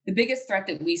 The biggest threat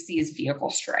that we see is vehicle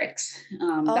strikes.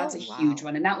 That's a huge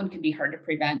one. And that one can be hard to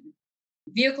prevent.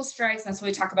 Vehicle strikes, that's when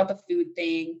we talk about the food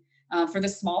thing. For the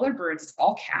smaller birds, it's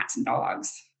all cats and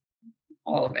dogs.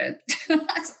 All of it.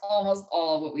 That's almost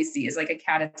all of what we see is like a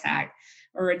cat attack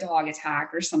or a dog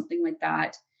attack or something like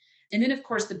that. And then, of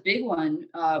course, the big one,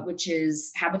 which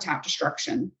is habitat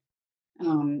destruction.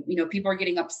 People are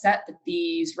getting upset that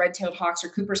these red-tailed hawks or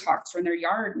Cooper's hawks are in their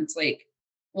yard. And it's like,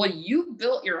 well, you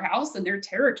built your house in their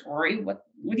territory. What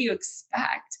do you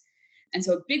expect? And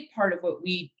so a big part of what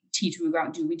we teach,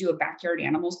 we do a backyard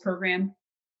animals program.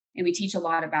 And we teach a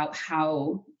lot about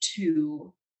how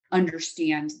to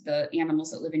understand the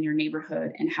animals that live in your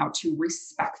neighborhood and how to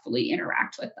respectfully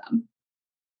interact with them.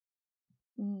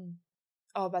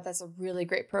 Oh, but that's a really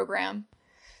great program.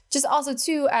 Just also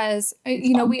too, as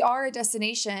we are a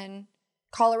destination,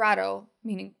 Colorado,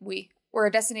 meaning we're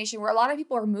a destination where a lot of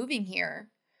people are moving here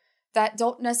that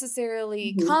don't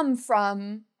necessarily come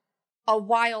from a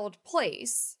wild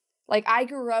place. Like I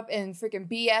grew up in freaking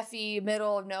BFE,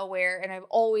 middle of nowhere, and I've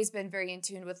always been very in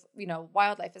tune with,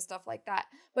 wildlife and stuff like that.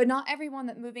 But not everyone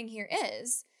that moving here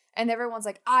is. And everyone's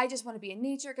like, I just want to be in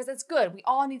nature because it's good. We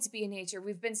all need to be in nature.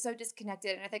 We've been so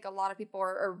disconnected. And I think a lot of people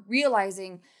are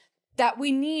realizing that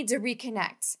we need to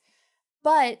reconnect.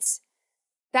 But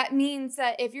That means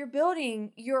that if you're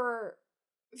building your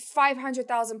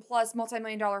 500,000 plus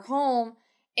multi-million dollar home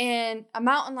in a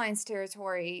mountain lions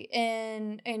territory,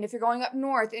 and if you're going up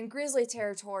north in grizzly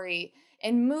territory,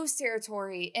 in moose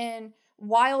territory, in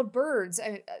wild birds,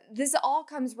 this all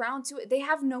comes round to it. They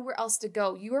have nowhere else to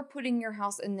go. You are putting your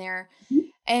house in there, Mhm.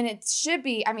 and it should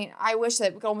be. I mean, I wish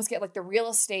that we could almost get like the real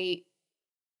estate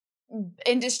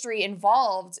industry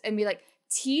involved and be like,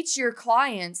 teach your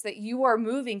clients that you are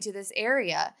moving to this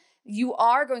area. You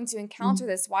are going to encounter Mhm.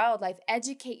 this wildlife.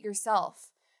 Educate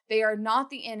yourself. They are not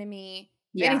the enemy.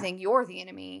 If Yeah. anything, you're the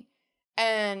enemy.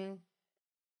 And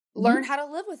learn Mhm. how to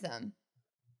live with them.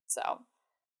 So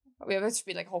there should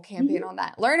be like a whole campaign Mhm. on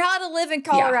that. Learn how to live in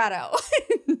Yeah. Colorado.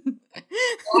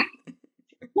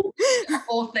 A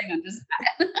whole thing on just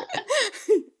that.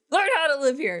 Learn how to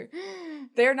live here.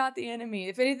 They're not the enemy.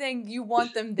 If anything, you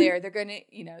want them there. They're going to,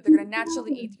 they're going to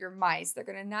naturally eat your mice. They're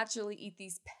going to naturally eat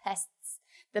these pests,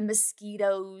 the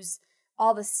mosquitoes,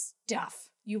 all the stuff.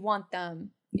 You want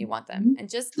them. You want them. Mhm. And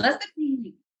just, That's the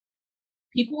thing.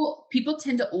 People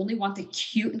tend to only want the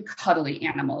cute and cuddly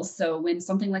animals. So when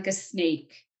something like a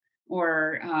snake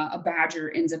or a badger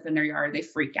ends up in their yard, they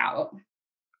freak out.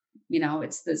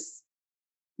 It's this.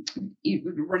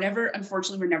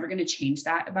 Unfortunately, we're never going to change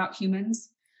that about humans.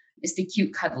 It's the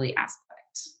cute, cuddly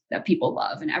aspect that people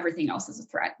love, and everything else is a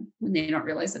threat when they don't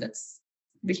realize that it's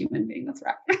the human being the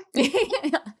threat.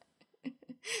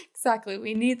 exactly.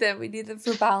 We need them. We need them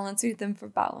for balance. We need them for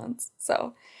balance.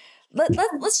 So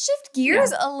let's shift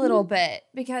gears Yeah. a little bit,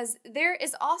 because there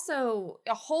is also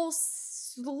a whole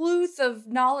sleuth of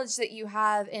knowledge that you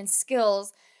have and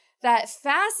skills that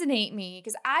fascinate me,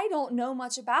 because I don't know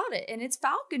much about it, and it's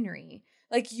falconry.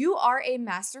 Like, you are a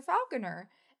master falconer,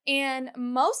 and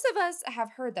most of us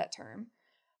have heard that term,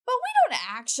 but we don't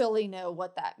actually know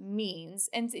what that means.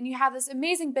 And you have this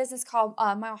amazing business called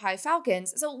Mile High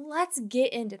Falcons. So let's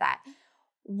get into that.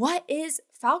 What is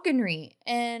falconry,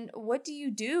 and what do you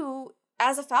do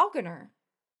as a falconer?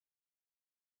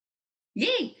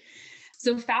 Yay!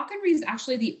 So falconry is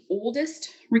actually the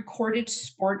oldest recorded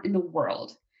sport in the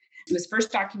world. It was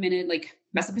first documented like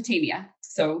Mesopotamia.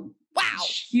 So Wow,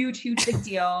 huge, huge big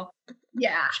deal.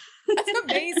 Yeah. that's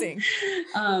amazing.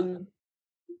 um,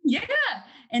 yeah.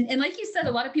 And like you said,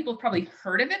 a lot of people have probably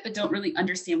heard of it, but don't really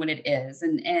understand what it is.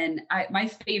 My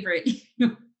favorite,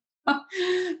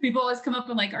 people always come up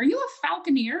and like, are you a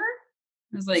falconer?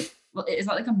 I was like, well, is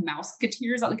that like a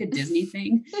mouseketeer? Is that like a Disney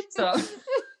thing? So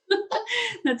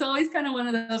that's always kind of one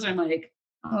of those where I'm like,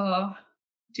 oh,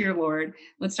 dear Lord,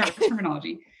 let's start with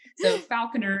terminology. So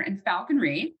falconer and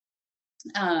falconry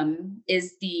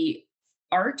is the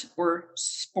art or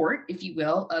sport, if you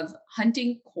will, of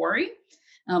hunting quarry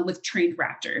with trained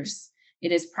raptors.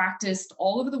 It is practiced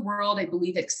all over the world, I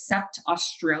believe, except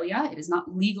Australia. It is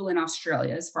not legal in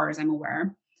Australia, as far as I'm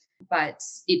aware, but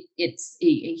it's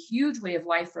a huge way of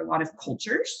life for a lot of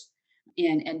cultures,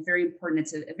 and very important.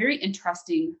 It's a very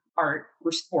interesting art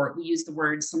or sport. We use the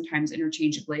words sometimes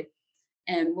interchangeably.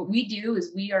 And what we do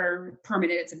is we are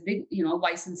permitted. It's a big,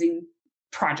 licensing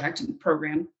project and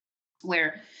program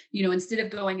where, instead of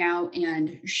going out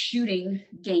and shooting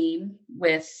game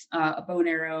with a bow and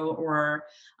arrow or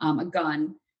a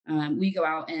gun, we go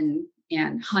out and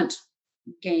hunt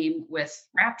game with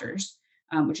raptors,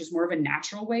 which is more of a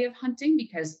natural way of hunting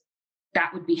because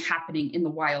that would be happening in the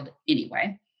wild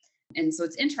anyway. And so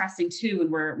it's interesting too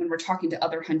when we're talking to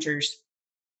other hunters.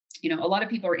 A lot of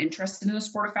people are interested in the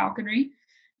sport of falconry,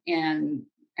 and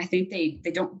I think they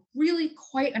don't really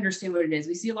quite understand what it is.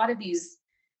 We see a lot of these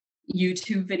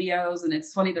YouTube videos, and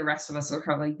it's funny, the rest of us are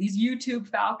kind of like these YouTube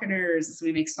falconers. So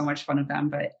we make so much fun of them,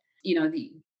 but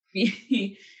the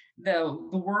the the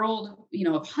world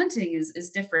of hunting is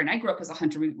different. I grew up as a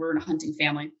hunter. We're in a hunting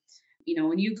family.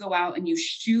 When you go out and you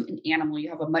shoot an animal, you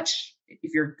have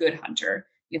if you're a good hunter,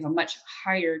 you have a much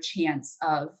higher chance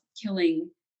of killing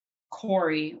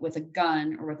quarry with a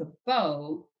gun or with a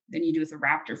bow than you do with a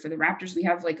raptor. For the raptors, we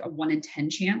have like a 1 in 10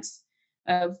 chance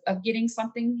of getting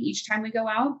something each time we go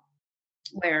out.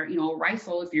 Where, a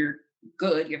rifle, if you're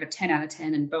good, you have a 10 out of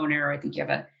 10, and bow and arrow, I think you have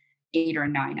a 8 or a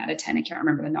 9 out of 10. I can't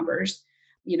remember the numbers.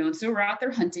 And so we're out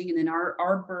there hunting, and then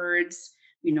our birds,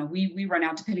 we run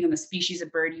out depending on the species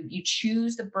of bird. You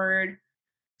choose the bird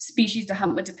species to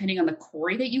hunt, but depending on the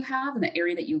quarry that you have and the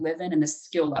area that you live in and the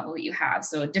skill level that you have.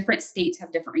 So different states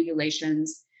have different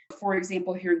regulations. For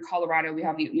example, here in Colorado, we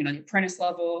have the apprentice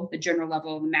level, the general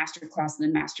level, the master class, and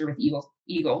then master with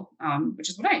eagle, which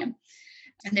is what I am.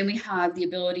 And then we have the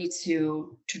ability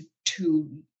to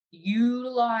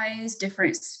utilize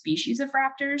different species of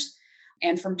raptors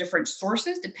and from different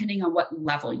sources, depending on what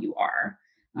level you are.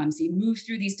 So you move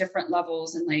through these different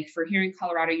levels. And like for here in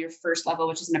Colorado, your first level,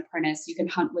 which is an apprentice, you can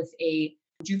hunt with a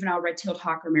juvenile red-tailed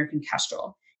hawk or American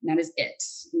kestrel. And that is it.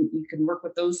 You can work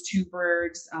with those two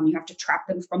birds. You have to trap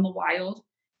them from the wild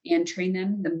and train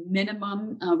them. The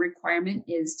minimum requirement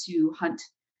is to hunt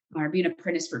or be an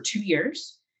apprentice for 2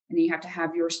 years. And then you have to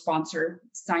have your sponsor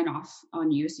sign off on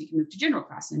you so you can move to general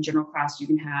class. In general class, you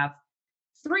can have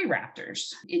 3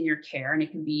 raptors in your care, and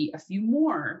it can be a few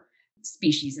more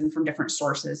species and from different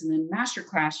sources. And then master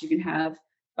class, you can have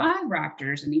 5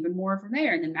 raptors and even more from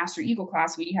there. And then master eagle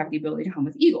class, we have the ability to hunt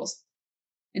with eagles.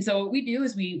 And so what we do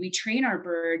is we train our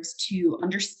birds to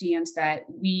understand that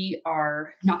we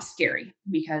are not scary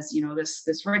because,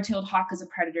 this red-tailed hawk is a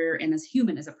predator and this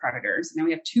human is a predator. So now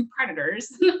we have 2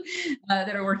 predators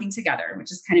that are working together,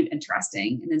 which is kind of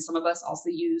interesting. And then some of us also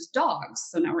use dogs.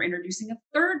 So now we're introducing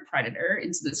a 3rd predator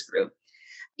into this group.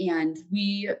 And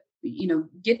we,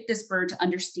 get this bird to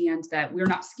understand that we're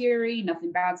not scary,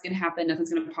 nothing bad's going to happen,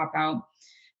 nothing's going to pop out.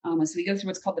 So we go through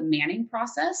what's called the manning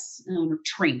process, or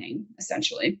training,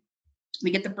 essentially.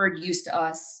 We get the bird used to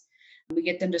us. We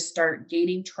get them to start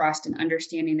gaining trust and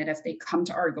understanding that if they come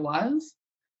to our glove,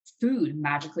 food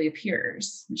magically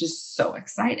appears, which is so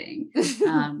exciting.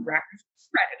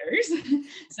 Predators.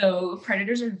 So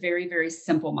predators are very, very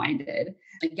simple-minded.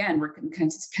 Again, we're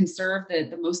conserve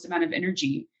the most amount of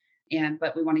energy.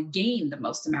 But we want to gain the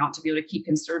most amount to be able to keep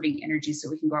conserving energy so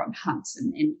we can go out and hunt.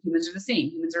 And humans are the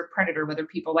same. Humans are a predator, whether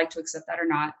people like to accept that or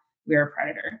not. We're a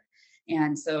predator.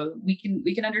 And so we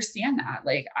can understand that.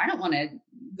 Like, I don't want to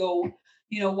go,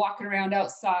 walking around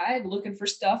outside looking for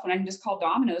stuff when I can just call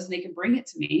Domino's and they can bring it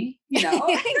to me,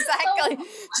 Exactly.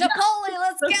 Chipotle,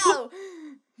 let's go.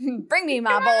 Bring me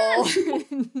my bowl. So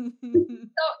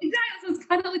exactly. So it's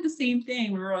kind of like the same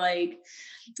thing. We were like,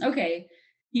 okay,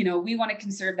 we want to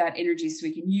conserve that energy so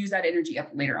we can use that energy up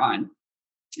later on.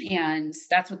 And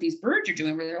that's what these birds are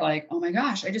doing, where they're like, oh my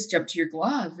gosh, I just jumped to your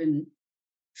glove and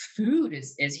food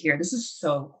is here. This is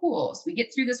so cool. So we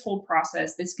get through this whole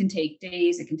process. This can take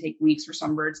days. It can take weeks for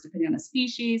some birds, depending on the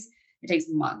species. It takes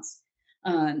months.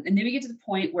 And then we get to the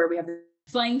point where we have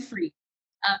flying free.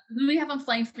 When we have them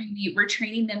flying free, we're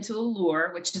training them to a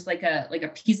lure, which is like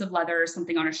a piece of leather or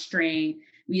something on a string.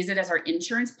 We use it as our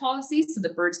insurance policy. So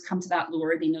the birds come to that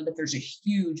lure. They know that there's a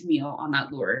huge meal on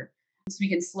that lure. So we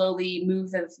can slowly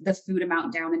move the food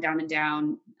amount down and down and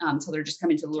down until they're just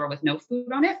coming to the lure with no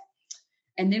food on it.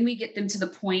 And then we get them to the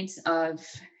point of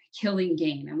killing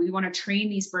game. And we want to train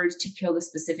these birds to kill the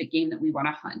specific game that we want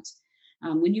to hunt.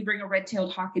 When you bring a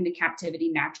red-tailed hawk into captivity,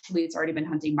 naturally, it's already been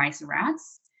hunting mice and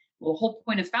rats. Well, the whole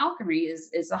point of falconry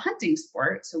is a hunting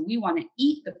sport. So we want to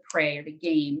eat the prey or the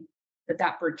game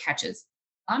that bird catches.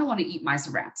 I don't want to eat mice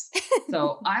and rats.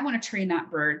 So I want to train that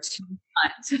bird to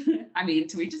hunt. I mean,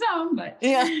 to each his own, but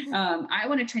I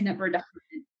want to train that bird to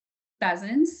hunt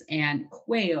pheasants and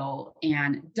quail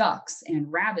and ducks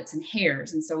and rabbits and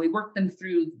hares. And so we work them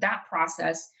through that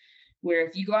process where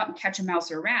if you go out and catch a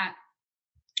mouse or a rat,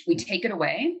 we take it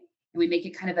away and we make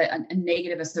it kind of a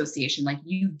negative association. Like,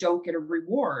 you don't get a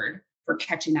reward for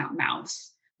catching that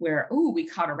mouse, where, oh, we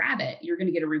caught a rabbit. You're going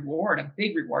to get a reward, a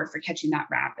big reward for catching that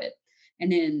rabbit.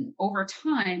 And then over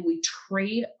time, we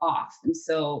trade off. And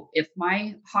so if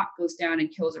my hawk goes down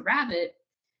and kills a rabbit,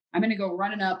 I'm going to go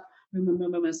running up.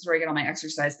 This is where I get all my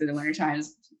exercise through the winter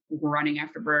times, running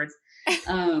after birds.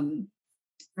 Run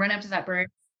up to that bird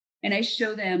and I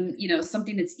show them,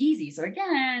 something that's easy. So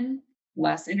again,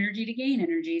 less energy to gain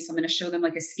energy. So I'm going to show them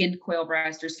like a skinned quail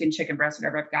breast or skinned chicken breast,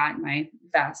 whatever I've got in my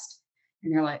vest.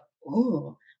 And they're like,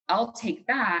 oh, I'll take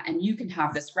that and you can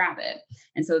have this rabbit.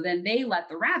 And so then they let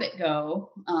the rabbit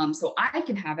go. So I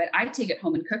can have it. I take it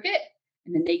home and cook it.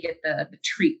 And then they get the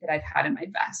treat that I've had in my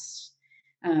vest.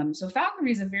 So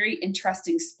falconry is a very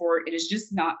interesting sport. It is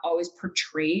just not always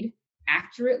portrayed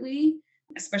accurately,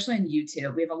 especially on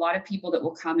YouTube. We have a lot of people that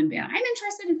will come and be like, I'm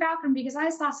interested in falconry because I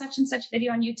saw such and such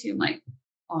video on YouTube. I'm like,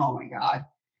 oh my God.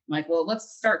 I'm like, well,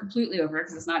 let's start completely over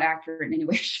because it's not accurate in any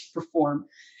way, shape, or form.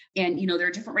 And, there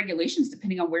are different regulations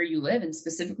depending on where you live and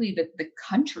specifically the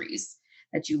countries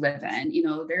that you live in.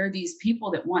 There are these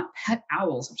people that want pet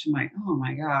owls, which I'm like, oh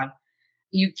my God,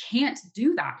 you can't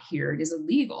do that here. It is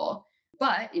illegal.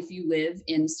 But if you live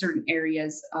in certain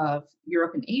areas of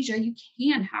Europe and Asia, you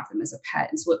can have them as a pet.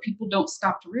 And so what people don't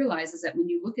stop to realize is that when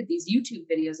you look at these YouTube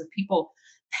videos of people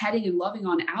petting and loving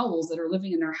on owls that are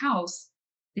living in their house,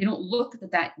 they don't look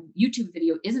that YouTube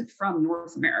video isn't from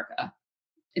North America.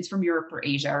 It's from Europe or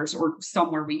Asia or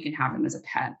somewhere where you can have them as a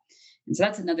pet. And so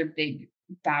that's another big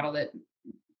battle that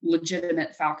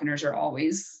legitimate falconers are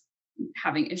always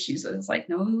having issues with. It's like,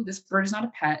 no, this bird is not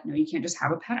a pet. No, you can't just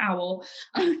have a pet owl.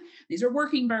 These are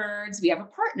working birds. We have a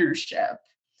partnership.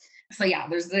 So yeah,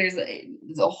 there's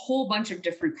a whole bunch of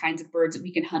different kinds of birds that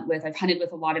we can hunt with. I've hunted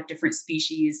with a lot of different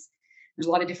species. There's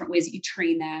a lot of different ways that you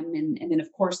train them, and then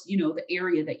of course, the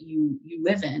area that you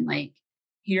live in. Like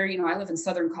here, I live in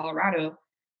southern Colorado.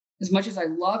 As much as I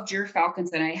love deer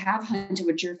falcons and I have hunted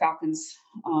with deer falcons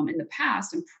in the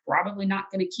past, I'm probably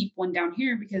not going to keep one down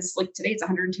here because like today it's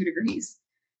 102 degrees,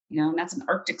 and that's an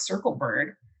Arctic circle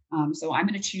bird. So I'm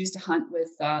going to choose to hunt with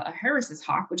a Harris's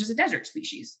hawk, which is a desert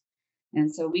species.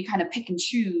 And so we kind of pick and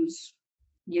choose,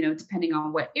 depending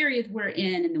on what area we're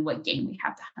in and then what game we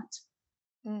have to hunt.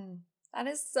 Mm, that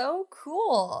is so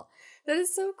cool. That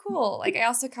is so cool. Like I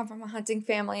also come from a hunting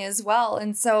family as well.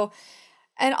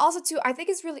 And also too, I think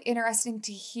it's really interesting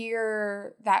to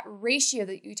hear that ratio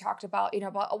that you talked about,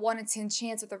 about a 1 in 10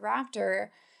 chance with a raptor.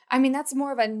 I mean, that's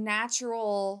more of a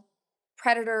natural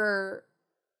predator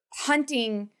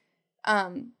hunting,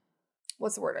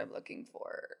 what's the word I'm looking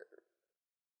for?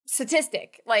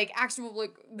 Statistic, like actual,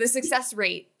 like the success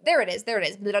rate. There it is. Blah,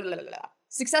 blah, blah, blah.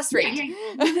 Success rate.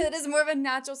 It is more of a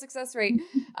natural success rate,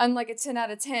 unlike a 10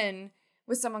 out of 10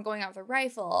 with someone going out with a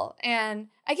rifle. And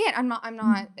again, I'm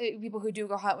not people who do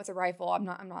go hunt with a rifle. I'm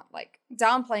not like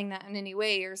downplaying that in any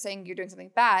way or saying you're doing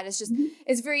something bad. It's just,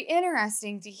 it's very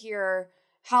interesting to hear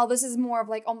how this is more of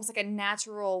like almost like a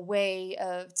natural way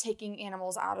of taking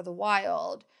animals out of the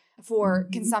wild for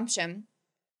consumption.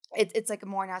 It's like a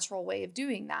more natural way of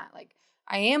doing that. Like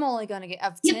I am only going to get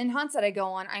of 10 hunts that I go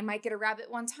on, I might get a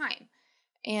rabbit one time.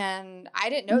 And I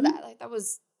didn't know that. Like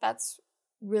that's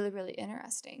really, really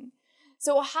interesting.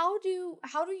 So how do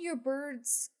your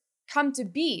birds come to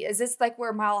be? Is this like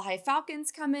where mile high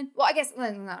falcons come in? Well, I guess no,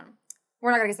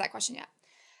 we're not going to get to that question yet.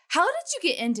 How did you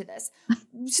get into this?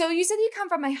 So you said you come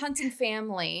from a hunting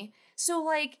family. So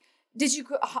like, did you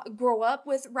grow up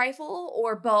with rifle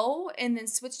or bow and then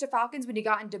switch to falcons when you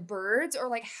got into birds? Or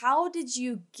like, how did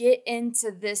you get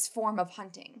into this form of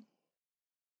hunting?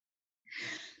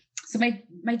 So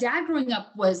my dad growing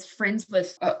up was friends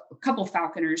with a couple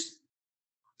falconers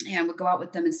and would go out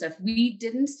with them and stuff. We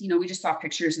didn't, we just saw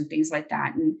pictures and things like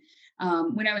that. And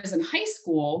when I was in high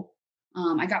school,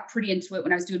 I got pretty into it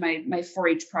when I was doing my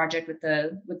 4-H project with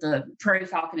the prairie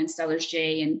falcon and Steller's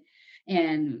jay. And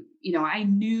I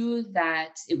knew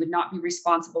that it would not be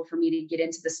responsible for me to get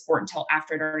into the sport until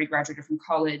after I'd already graduated from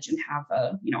college and have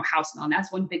a house and all. And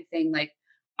that's one big thing. Like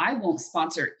I won't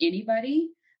sponsor anybody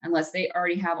unless they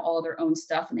already have all of their own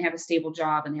stuff and they have a stable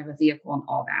job and they have a vehicle and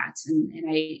all that. And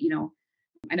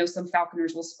I know some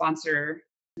falconers will sponsor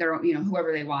their own,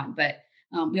 whoever they want, but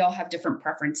we all have different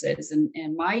preferences.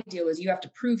 And my deal is you have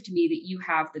to prove to me that you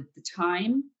have the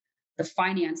time, the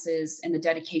finances, and the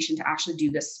dedication to actually do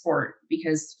this sport.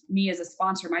 Because me as a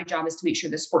sponsor, my job is to make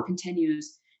sure the sport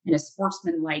continues in a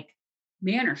sportsman-like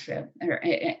mannership,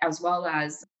 as well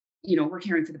as, we're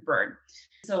caring for the bird.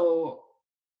 So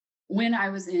when I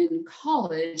was in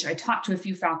college, I talked to a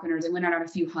few falconers. I went out on a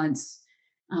few hunts.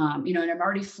 And I'm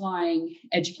already flying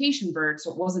education birds,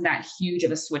 so it wasn't that huge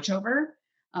of a switchover.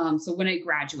 So when I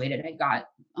graduated, I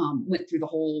went through the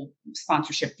whole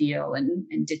sponsorship deal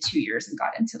and did 2 years and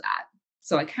got into that.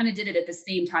 So I kind of did it at the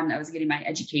same time that I was getting my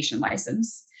education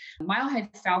license. Mile High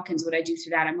Falcons, what I do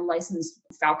through that, I'm a licensed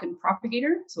falcon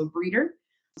propagator, so a breeder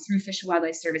through Fish and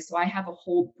Wildlife Service. So I have a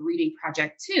whole breeding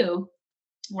project too,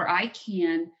 where I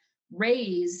can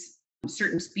raise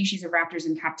certain species of raptors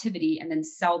in captivity and then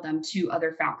sell them to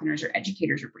other falconers or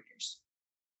educators or breeders.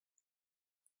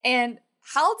 And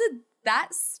how did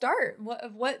that start?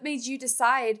 What made you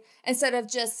decide, instead of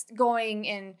just going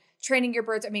and training your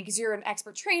birds? I mean, because you're an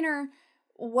expert trainer,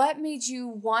 what made you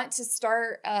want to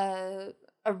start a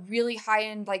really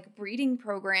high-end like breeding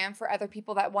program for other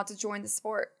people that want to join the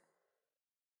sport?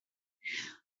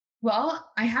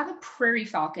 Well, I have a prairie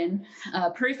falcon.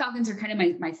 Prairie falcons are kind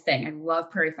of my thing. I love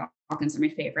prairie falcons. They're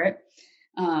my favorite.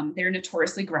 They're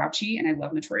notoriously grouchy, and I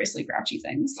love notoriously grouchy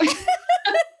things.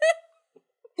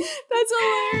 That's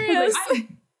hilarious.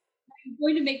 I'm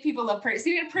going to make people love prairie.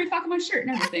 See, I got a prairie falcon on my shirt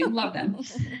and everything. Love them.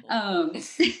 I'm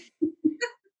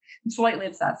slightly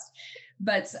obsessed.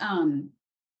 But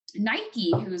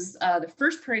Nike, who's the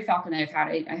first prairie falcon I've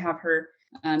had, I have her.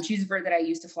 She's a bird that I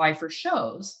used to fly for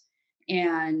shows.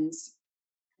 And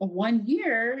one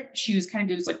year she was kind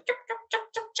of doing like jump, jump, jump,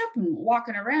 jump, jump, and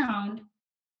walking around,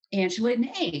 and she laid an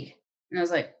egg. And I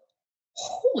was like,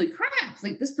 holy crap,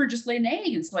 like this bird just laid an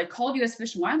egg. And so I called US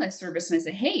Fish and Wildlife Service and I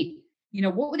said, hey,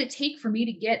 what would it take for me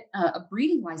to get a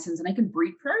breeding license and I can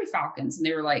breed prairie falcons? And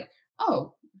they were like,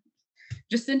 oh,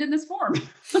 just send in this form.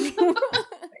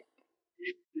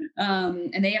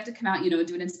 And they have to come out,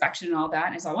 do an inspection and all that.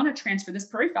 And I said, I want to transfer this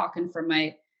prairie falcon from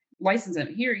my license out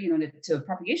here, to a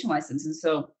propagation license. And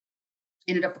so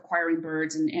ended up acquiring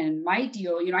birds. And my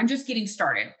deal, I'm just getting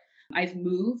started. I've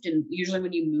moved, and usually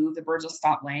when you move, the birds will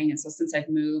stop laying. And so since I've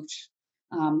moved,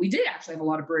 we did actually have a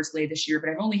lot of birds laid this year, but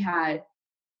I've only had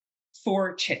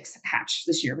 4 chicks hatch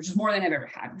this year, which is more than I've ever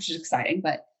had, which is exciting.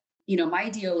 But my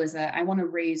deal is that I want to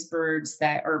raise birds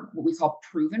that are what we call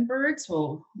proven birds.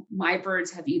 So my birds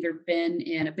have either been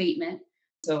in abatement,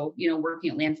 so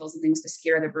working at landfills and things to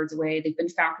scare the birds away. They've been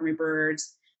falconry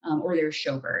birds, or they're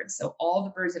show birds. So all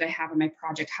the birds that I have in my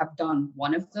project have done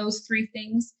one of those 3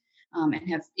 things. And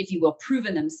have, if you will,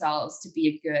 proven themselves to be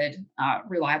a good,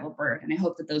 reliable bird. And I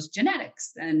hope that those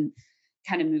genetics then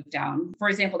kind of move down. For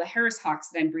example, the Harris hawks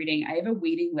that I'm breeding, I have a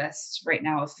waiting list right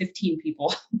now of 15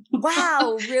 people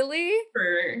Wow, really?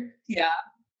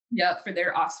 for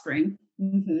their offspring.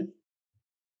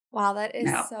 Wow, that is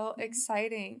Yeah. so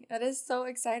exciting. That is so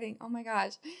exciting. Oh my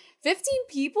gosh. 15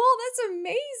 people? That's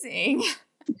amazing.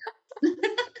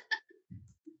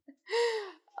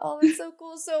 Oh, that's so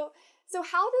cool. So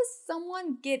how does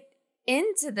someone get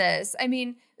into this? I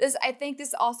mean, I think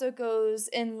this also goes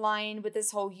in line with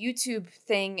this whole YouTube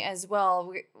thing as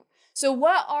well. So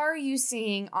what are you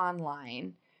seeing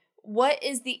online? What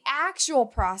is the actual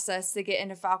process to get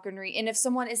into falconry? And if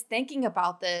someone is thinking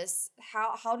about this,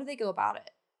 how do they go about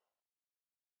it?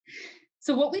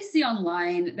 So what we see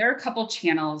online, there are a couple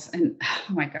channels, and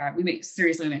oh my God, we make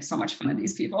so much fun of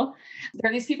these people. There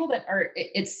are these people that are,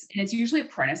 it's usually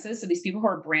apprentices. So these people who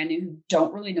are brand new, who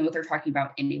don't really know what they're talking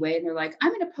about anyway. And they're like, I'm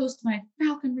going to post my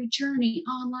falconry journey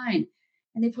online.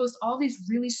 And they post all these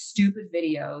really stupid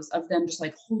videos of them just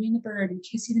like holding the bird and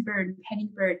kissing the bird and petting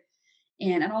the bird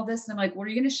and all this. And I'm like, what are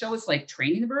you going to show us, like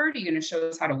training the bird? Are you going to show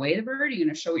us how to weigh the bird? Are you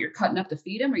going to show what you're cutting up to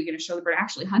feed him? Are you going to show the bird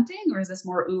actually hunting? Or is this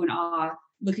more ooh and ah,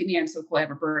 look at me, I'm so cool, I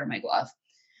have a bird in my glove?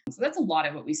 So that's a lot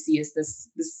of what we see is this,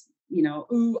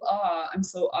 ooh, ah, I'm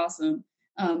so awesome.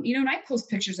 And I post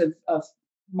pictures of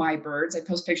my birds. I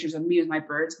post pictures of me with my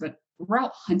birds, but we're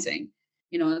out hunting,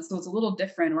 and so it's a little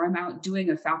different, or I'm out doing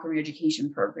a falconry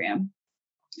education program.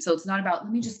 So it's not about,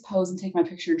 let me just pose and take my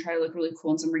picture and try to look really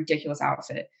cool in some ridiculous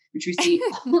outfit, which we see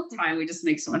all the time. We just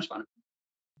make so much fun of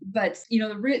it. But,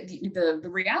 the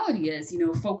reality is,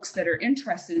 folks that are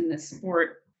interested in this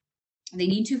sport, they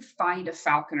need to find a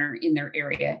falconer in their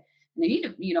area. And they need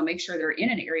to, make sure they're in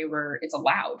an area where it's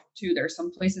allowed too. There are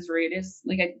some places where it is,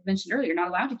 like I mentioned earlier, you're not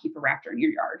allowed to keep a raptor in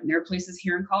your yard. And there are places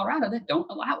here in Colorado that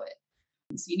don't allow it.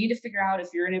 So you need to figure out if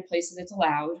you're in a place that's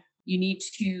allowed. You need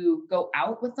to go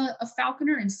out with a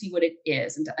falconer and see what it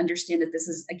is, and to understand that this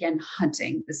is, again,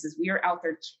 hunting. We are out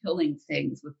there killing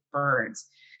things with birds.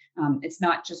 It's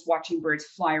not just watching birds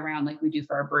fly around like we do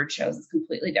for our bird shows. It's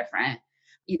completely different.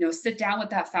 Sit down with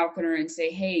that falconer and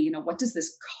say, hey, what does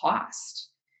this cost?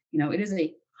 It is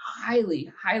a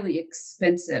highly, highly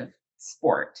expensive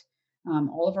sport.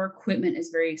 All of our equipment is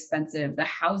very expensive. The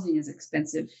housing is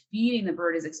expensive. Feeding the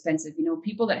bird is expensive.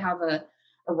 People that have a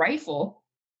rifle,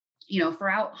 for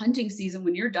out hunting season,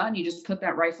 when you're done, you just put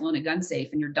that rifle in a gun safe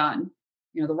and you're done.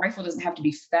 The rifle doesn't have to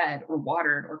be fed or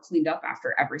watered or cleaned up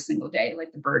after every single day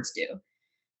like the birds do.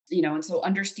 And so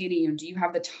understanding, do you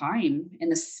have the time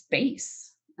and the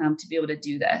space to be able to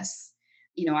do this?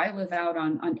 I live out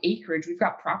on acreage. We've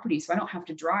got property, so I don't have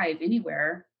to drive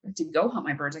anywhere to go hunt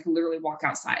my birds. I can literally walk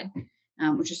outside,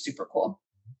 which is super cool.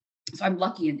 So I'm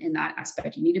lucky in that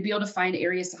aspect. You need to be able to find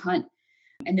areas to hunt.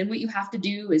 And then what you have to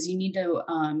do is you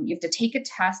have to take a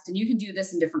test, and you can do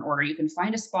this in different order. You can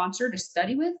find a sponsor to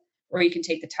study with, or you can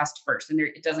take the test first, and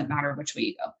it doesn't matter which way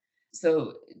you go.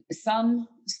 So some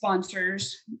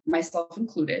sponsors, myself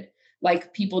included,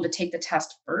 like people to take the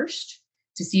test first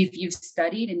to see if you've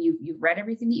studied and you've read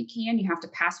everything that you can. You have to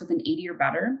pass with an 80 or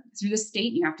better through the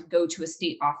state. You have to go to a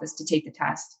state office to take the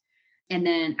test. And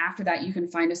then after that, you can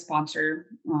find a sponsor.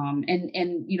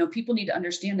 And people need to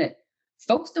understand that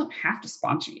folks don't have to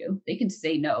sponsor you. They can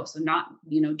say no. So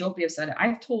don't be upset.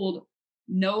 I've told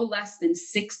no less than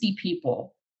 60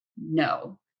 people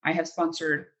no. I have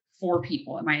sponsored 4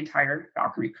 people in my entire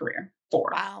falconry career.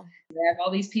 4. Wow. I have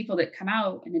all these people that come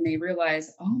out and then they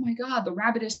realize, oh my God, the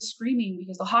rabbit is screaming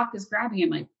because the hawk is grabbing him.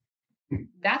 Like,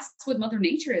 that's what Mother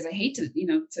Nature is. I hate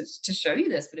to show you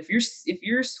this, but if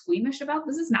you're squeamish about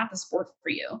this, is not the sport for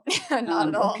you. Not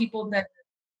at all. Or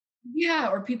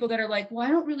people that are like, well,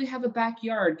 I don't really have a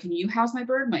backyard. Can you house my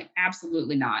bird? I'm like,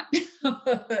 absolutely not.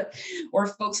 Or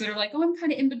folks that are like, oh, I'm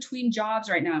kind of in between jobs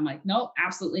right now. I'm like, no,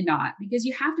 absolutely not. Because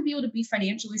you have to be able to be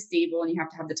financially stable, and you have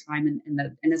to have the time and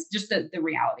it's just the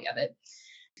reality of it.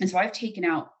 And so I've taken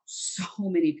out so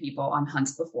many people on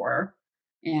hunts before,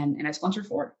 and I sponsored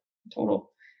 4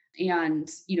 total. And,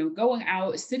 going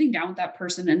out, sitting down with that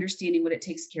person, understanding what it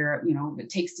takes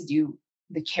to do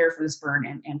the care for this bird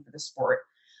and for the sport.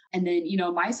 And then,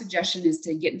 my suggestion is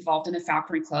to get involved in a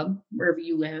falconry club wherever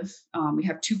you live. We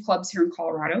have 2 clubs here in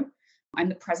Colorado. I'm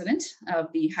the president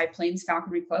of the High Plains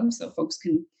Falconry Club. So folks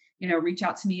can, reach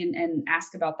out to me and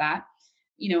ask about that,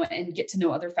 and get to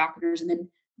know other falconers. And then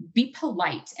be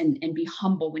polite and be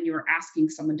humble when you're asking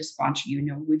someone to sponsor you.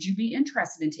 Would you be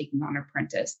interested in taking on an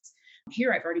apprentice?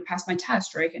 Here, I've already passed my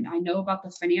test, right? And I know about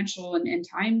the financial and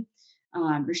time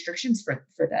restrictions for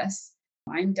this.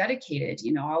 I'm dedicated.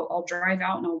 I'll drive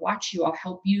out and I'll watch you. I'll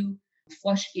help you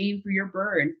flush game for your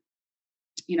bird.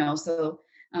 So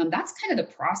that's kind of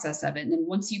the process of it. And then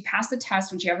once you pass the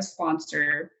test, once you have a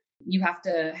sponsor, you have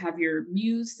to have your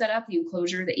mews set up, the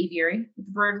enclosure, the aviary that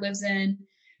the bird lives in.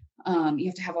 You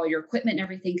have to have all your equipment and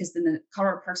everything, because then the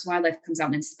Colorado Parks and Wildlife comes out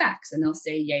and inspects, and they'll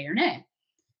say yay or nay.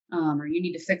 Or you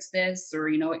need to fix this, or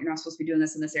you're not supposed to be doing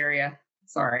this in this area.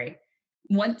 Sorry.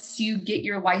 Once you get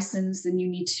your license, then you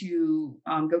need to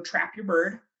go trap your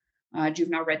bird.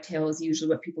 Juvenile red tail is usually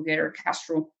what people get, or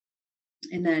kestrel,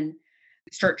 and then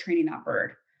start training that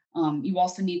bird. You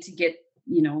also need to get,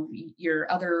 your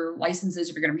other licenses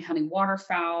if you're going to be hunting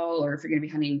waterfowl, or if you're going to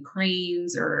be hunting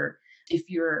cranes, or if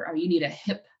you need a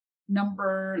HIP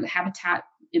number, the Habitat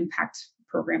Impact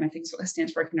Program, I think is what that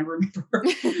stands for. I can never remember.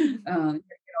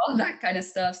 All that kind of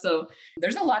stuff. So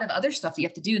there's a lot of other stuff you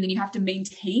have to do. And then you have to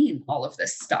maintain all of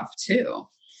this stuff too.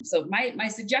 So my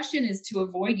suggestion is to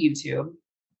avoid YouTube,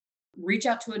 reach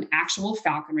out to an actual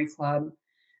falconry club,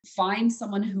 find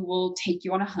someone who will take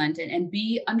you on a hunt, and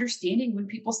be understanding when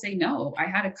people say no. I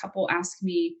had a couple ask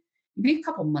me maybe a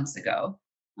couple months ago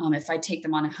if I take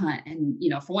them on a hunt. And,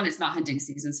 for one, it's not hunting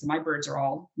season. So my birds are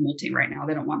all molting right now.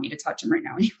 They don't want me to touch them right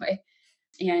now anyway.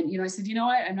 And, I said, you know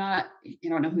what, I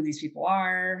don't know who these people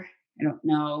are. I don't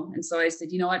know. And so I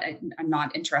said, you know what, I'm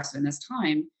not interested in this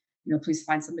time. Please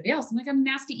find somebody else. And I got a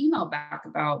nasty email back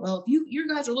about, well, if you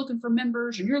guys are looking for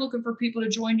members and you're looking for people to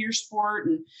join your sport,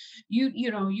 and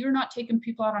you're not taking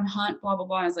people out on hunt, blah, blah,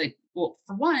 blah. I was like, well,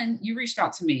 for one, you reached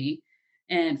out to me.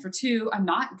 And for two, I'm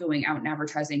not going out and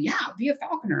advertising, yeah, be a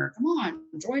falconer. Come on,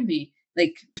 join me.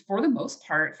 Like, for the most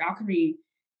part, falconry,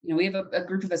 we have a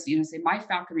group of us, say my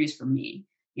falconry is for me.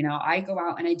 I go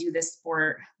out and I do this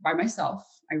sport by myself.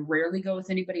 I rarely go with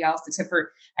anybody else, except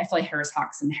for I fly Harris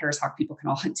Hawks, and Harris Hawk people can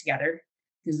all hunt together,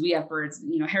 because we have birds,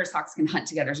 Harris Hawks can hunt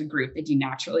together as a group. They do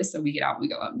naturally. So we get out and we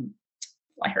go out and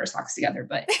fly Harris Hawks together,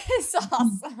 but it's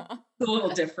awesome. It's a little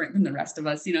different than the rest of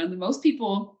us. The most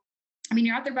people,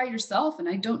 you're out there by yourself, and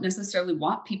I don't necessarily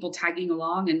want people tagging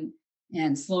along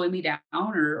and slowing me down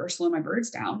or slowing my birds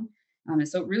down. And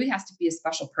so it really has to be a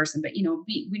special person. But,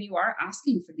 when you are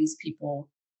asking for these people,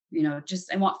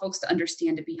 I want folks to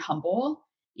understand, to be humble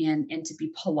and to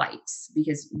be polite,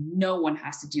 because no one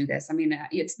has to do this.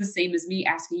 It's the same as me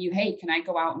asking you, hey, can I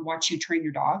go out and watch you train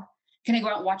your dog? Can I go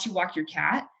out and watch you walk your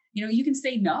cat? You can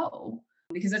say no,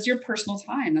 because that's your personal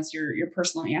time. That's your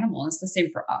personal animal. And it's the same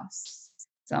for us.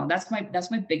 So that's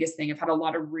my biggest thing. I've had a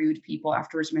lot of rude people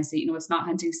afterwards when I say, it's not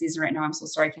hunting season right now. I'm so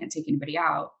sorry, I can't take anybody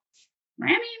out.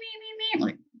 I'm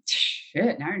like,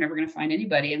 shit, now you're never going to find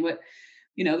anybody. And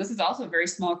this is also a very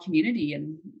small community.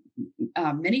 And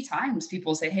many times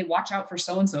people say, hey, watch out for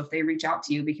so-and-so if they reach out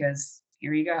to you, because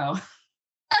here you go.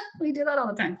 We do that all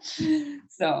the time.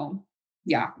 So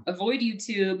yeah, avoid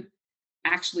YouTube,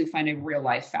 actually find a real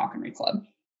life falconry club.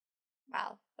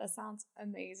 Wow. That sounds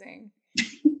amazing.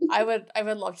 I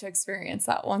would love to experience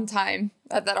that one time.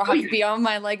 That'll have to be on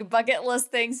my bucket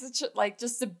list things,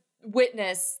 just to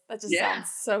witness. That just sounds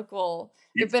so cool.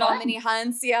 You've been on many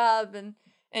hunts, and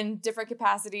in different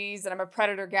capacities, and I'm a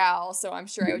predator gal, so I'm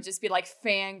sure I would just be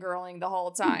fangirling the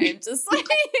whole time, just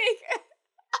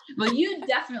Well, you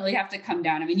definitely have to come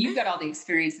down. You've got all the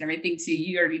experience and everything too.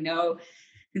 You already know,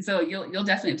 and so you'll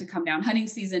definitely have to come down. Hunting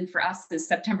season for us is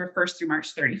September 1st through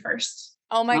March 31st.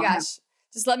 Oh my gosh!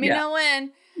 Just let me know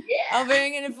when. Yeah. I'll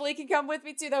bring, and if Lee can come with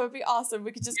me too, that would be awesome.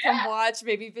 We could just come watch,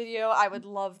 maybe video. I would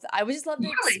love that. I would just love to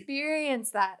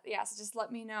experience that. Yeah, so just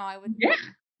let me know. I would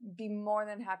be more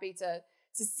than happy to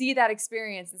see that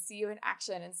experience and see you in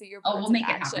action and see your birds we'll make in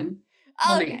it action.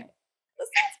 Happen. Okay. That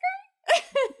sounds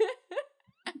great.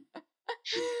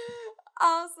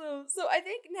 Awesome. So I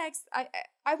think next,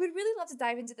 I would really love to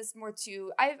dive into this more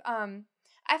too. I've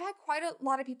had quite a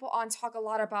lot of people on talk a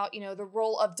lot about, the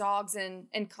role of dogs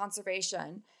in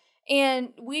conservation.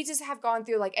 And we just have gone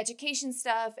through education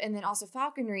stuff and then also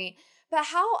falconry. But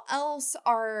how else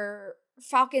are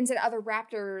falcons and other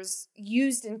raptors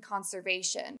used in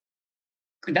conservation?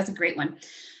 That's a great one.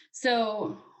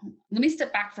 So let me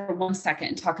step back for 1 second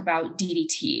and talk about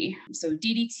DDT. So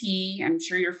DDT, I'm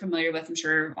sure you're familiar with, I'm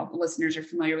sure all the listeners are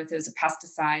familiar with it, as a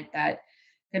pesticide that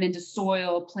get into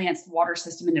soil, plants, water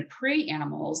system, into prey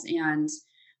animals. And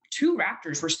two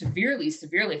raptors were severely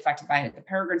affected by it, the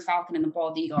peregrine falcon and the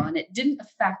bald eagle. And it didn't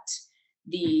affect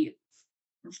the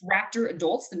raptor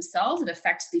adults themselves. It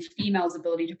affects the female's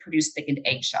ability to produce thickened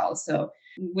eggshells. So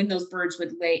when those birds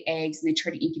would lay eggs and they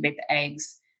try to incubate the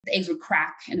eggs would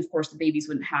crack. And of course, the babies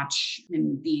wouldn't hatch.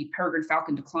 And the peregrine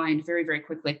falcon declined very, very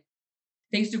quickly.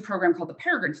 Thanks to a program called the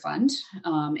Peregrine Fund,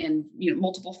 and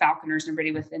multiple falconers and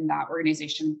everybody within that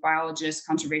organization, biologists,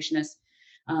 conservationists.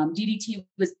 DDT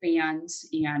was banned,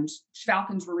 and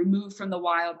falcons were removed from the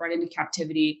wild, brought into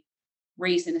captivity,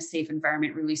 raised in a safe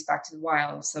environment, released back to the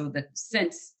wild. So that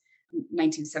since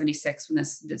 1976, when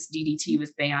this DDT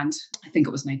was banned, I think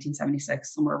it was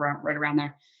 1976, somewhere right around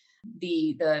there,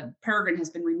 the peregrine has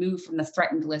been removed from the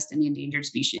threatened list and the endangered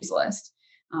species list.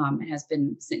 It has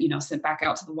been sent back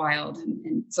out to the wild.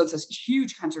 And so it's a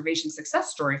huge conservation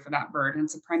success story for that bird. And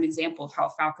it's a prime example of how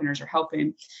falconers are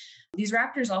helping. These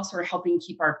raptors also are helping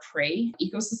keep our prey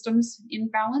ecosystems in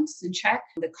balance, in check.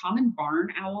 The common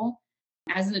barn owl,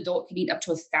 as an adult, can eat up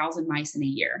to 1,000 mice in a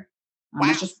year. Wow.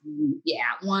 That's just,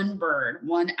 one bird,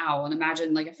 one owl. And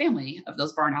imagine like a family of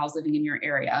those barn owls living in your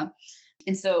area.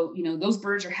 And so, those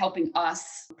birds are helping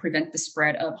us prevent the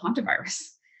spread of hantavirus.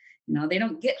 They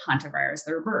don't get hantavirus,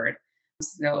 they're a bird.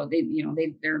 So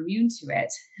they're immune to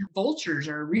it. Vultures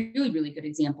are a really, really good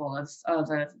example of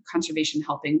a conservation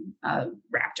helping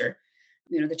raptor.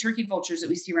 The turkey vultures that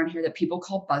we see around here that people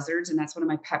call buzzards, and that's one of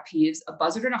my pet peeves. A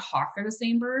buzzard and a hawk are the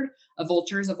same bird. A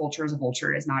vulture is a vulture is a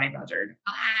vulture is not a buzzard.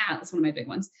 That's one of my big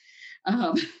ones.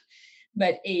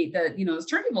 But those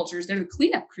turkey vultures, they're the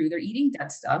cleanup crew. They're eating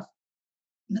dead stuff.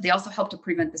 But they also help to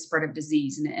prevent the spread of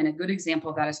disease. And a good example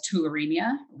of that is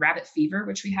tularemia, rabbit fever,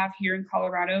 which we have here in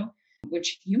Colorado,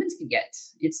 which humans can get.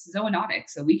 It's zoonotic,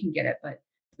 so we can get it, but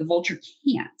the vulture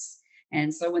can't.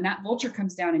 And so when that vulture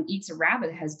comes down and eats a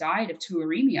rabbit that has died of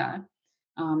tularemia,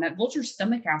 that vulture's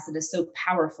stomach acid is so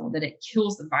powerful that it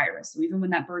kills the virus. So even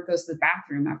when that bird goes to the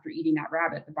bathroom after eating that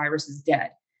rabbit, the virus is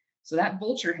dead. So that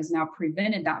vulture has now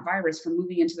prevented that virus from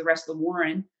moving into the rest of the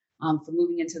warren, from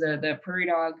moving into the prairie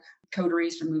dog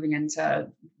coteries, from moving into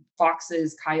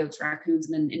foxes, coyotes, raccoons,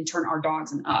 and then in turn our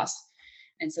dogs and us.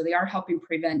 And so they are helping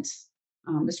prevent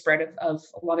the spread of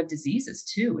a lot of diseases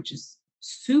too, which is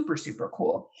super, super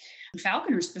cool.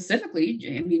 Falconers specifically,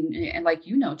 and like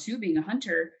too, being a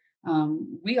hunter,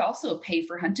 we also pay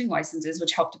for hunting licenses,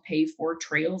 which help to pay for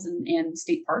trails and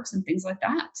state parks and things like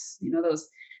that. Those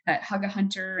that hug a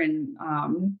hunter and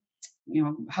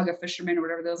hug a fisherman or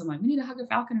whatever those. I'm like, we need to hug a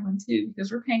falconer one too,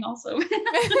 because we're paying also.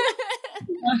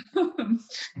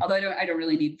 Although I don't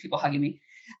really need people hugging me.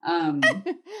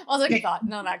 Also, good thought.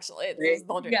 No, actually, it's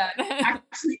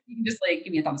actually, you can just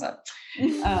give me a thumbs up.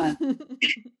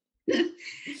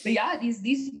 But yeah,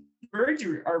 these birds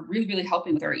are really, really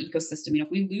helping with our ecosystem.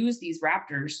 If we lose these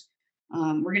raptors,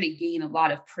 we're going to gain a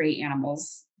lot of prey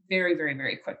animals very, very,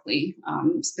 very quickly.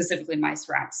 Specifically, mice,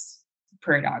 rats,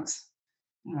 prairie dogs,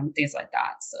 things like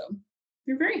that. So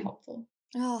they're very helpful.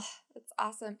 Oh, that's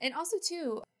awesome. And also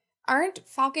too, aren't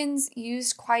falcons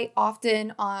used quite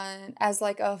often as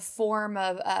like a form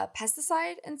of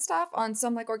pesticide and stuff on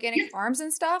some like organic farms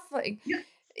and stuff? Right?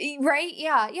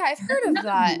 Yeah. I've heard of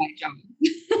that.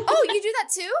 Oh, you do that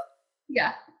too?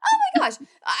 Yeah. Oh my gosh.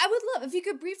 I would love if you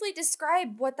could briefly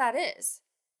describe what that is.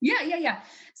 Yeah.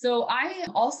 So I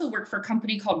also work for a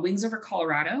company called Wings Over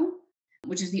Colorado,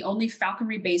 which is the only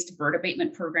falconry-based bird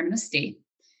abatement program in the state.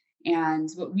 And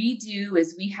what we do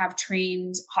is we have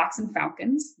trained hawks and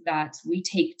falcons that we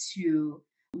take to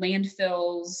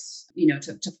landfills,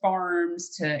 to farms,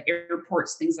 to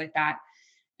airports, things like that.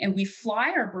 And we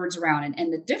fly our birds around.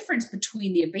 And the difference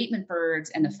between the abatement birds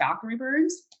and the falconry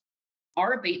birds,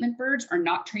 our abatement birds are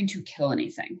not trained to kill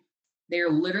anything. They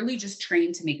are literally just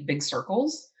trained to make big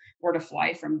circles or to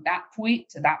fly from that point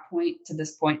to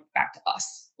this point back to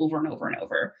us over and over and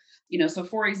over. So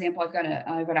for example, I've got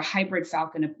a hybrid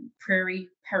falcon, a prairie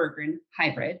peregrine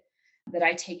hybrid that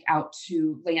I take out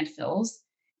to landfills,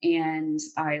 and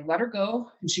I let her go,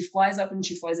 and she flies up and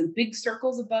she flies in big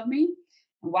circles above me.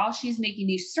 And while she's making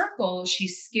these circles,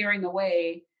 she's scaring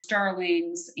away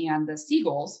starlings, and the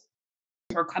seagulls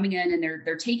are coming in and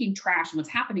they're taking trash. And what's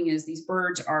happening is these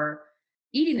birds are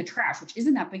eating the trash, which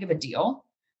isn't that big of a deal,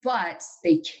 but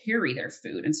they carry their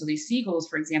food. And so these seagulls,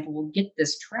 for example, will get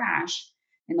this trash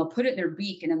and they'll put it in their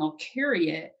beak and then they'll carry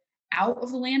it out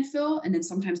of the landfill, and then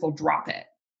sometimes they'll drop it.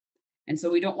 And so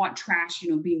we don't want trash,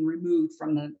 being removed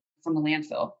from the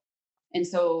landfill. And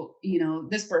so,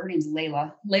 this bird, her name's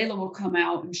Layla. Layla will come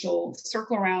out and she'll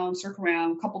circle around,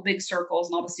 a couple big circles,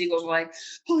 and all the seagulls are like,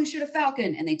 holy shit, a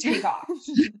falcon, and they take off.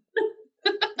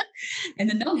 And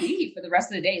then they'll leave for the rest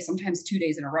of the day, sometimes 2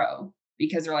 days in a row,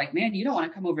 because they're like, man, you don't want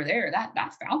to come over there.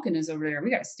 That falcon is over there.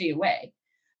 We got to stay away.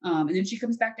 And then she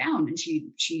comes back down, and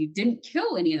she didn't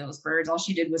kill any of those birds. All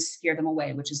she did was scare them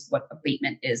away, which is what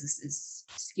abatement is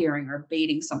scaring or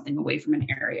baiting something away from an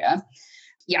area.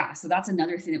 Yeah, so that's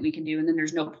another thing that we can do. And then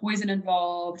there's no poison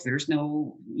involved. There's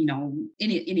no,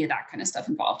 any of that kind of stuff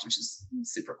involved, which is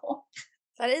super cool.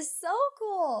 That is so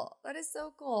cool. That is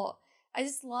so cool. I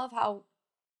just love how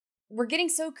we're getting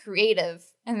so creative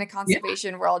in the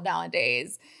conservation world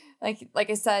nowadays. Like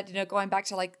I said, going back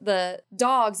to like the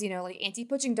dogs, like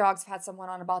anti-poaching dogs, I've had someone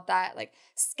on about that, like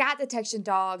scat detection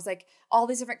dogs, like all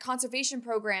these different conservation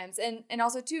programs. And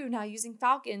also too, now using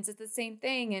falcons, it's the same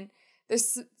thing. And they're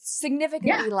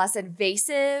significantly less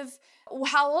invasive.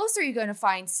 How else are you going to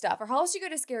find stuff? Or how else are you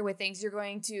going to scare with things? You're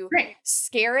going to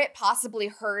scare it, possibly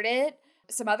hurt it.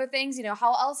 Some other things,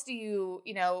 how else do you,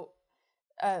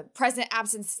 present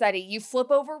absence study? You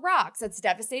flip over rocks. That's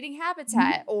devastating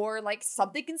habitat, or like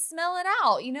something can smell it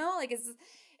out, like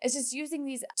it's just using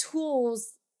these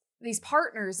tools, these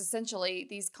partners, essentially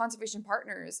these conservation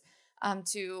partners,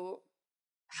 to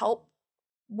help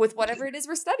with whatever it is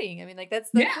we're studying. I mean, like that's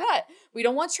that. We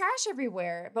don't want trash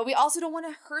everywhere, but we also don't want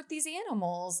to hurt these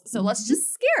animals. So let's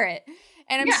just scare it.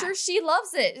 And I'm sure she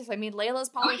loves it. I mean, Layla's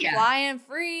probably flying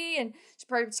free, and she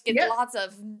probably gets lots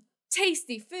of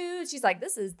tasty food. She's like,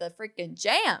 this is the freaking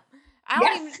jam.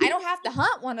 I don't have to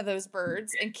hunt one of those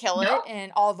birds and kill it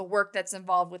and all the work that's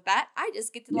involved with that. I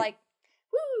just get to like,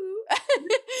 woo.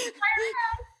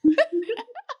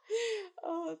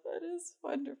 Oh, that is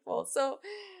wonderful. So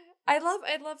I'd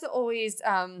love to always,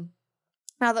 now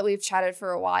that we've chatted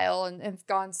for a while and have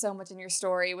gone so much in your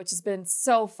story, which has been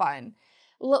so fun.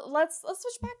 Let's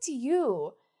switch back to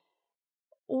you.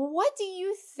 What do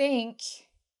you think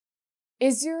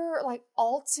is your like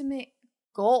ultimate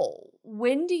goal?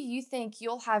 When do you think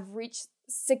you'll have reached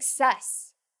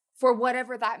success for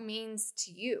whatever that means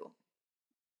to you?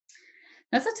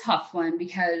 That's a tough one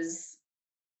because,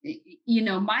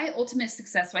 my ultimate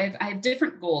success, so I have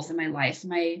different goals in my life.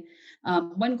 My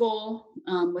one goal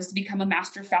was to become a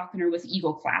master falconer with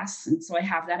eagle class. And so I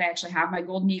have that. I actually have my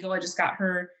golden eagle. I just got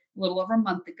her a little over a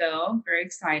month ago. I'm very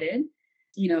excited.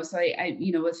 So I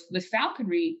with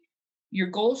falconry, your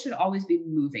goal should always be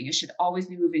moving. It should always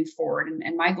be moving forward.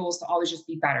 And my goal is to always just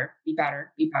be better, be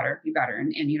better, be better, be better.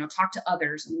 And talk to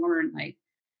others and learn, like,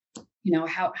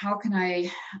 how can I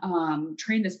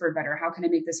train this bird better? How can I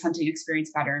make this hunting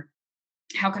experience better?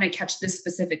 How can I catch this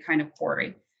specific kind of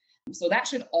quarry? So that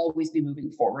should always be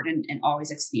moving forward and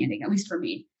always expanding, at least for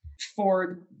me.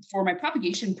 For my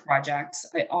propagation projects,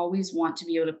 I always want to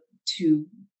be able to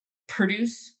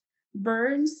produce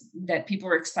birds that people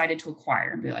are excited to acquire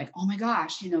and be like, oh my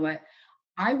gosh, you know what?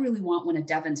 I really want one of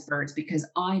Devin's birds because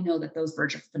I know that those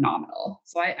birds are phenomenal.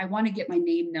 So I want to get my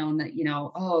name known that,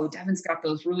 oh, Devin's got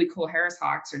those really cool Harris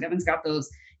hawks, or Devin's got those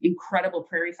incredible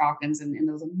prairie falcons and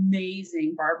those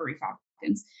amazing Barbary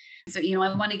falcons. So,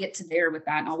 I want to get to there with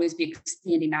that and always be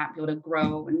expanding that, be able to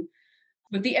grow. And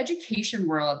with the education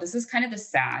world, this is kind of the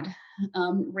sad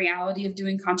reality of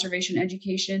doing conservation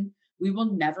education. We will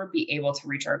never be able to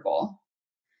reach our goal.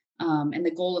 And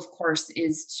the goal, of course,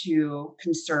 is to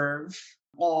conserve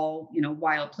all,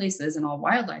 wild places and all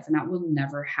wildlife, and that will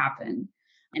never happen.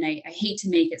 And I hate to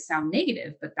make it sound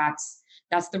negative, but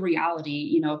that's the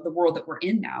reality, of the world that we're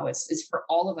in now. Is for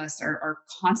all of us are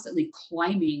constantly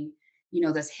climbing,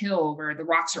 this hill where the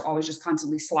rocks are always just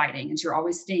constantly sliding. And so you're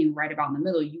always staying right about in the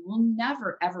middle. You will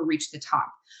never, ever reach the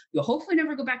top. You'll hopefully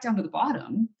never go back down to the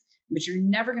bottom, but you're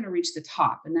never going to reach the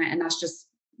top. And that's just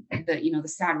the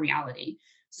sad reality.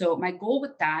 So my goal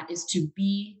with that is to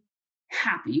be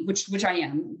happy, which I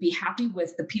am, be happy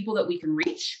with the people that we can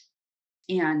reach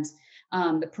and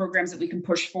the programs that we can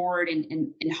push forward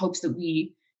in hopes that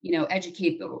we,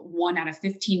 educate the 1 out of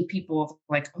 15 people of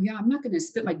like, oh yeah, I'm not going to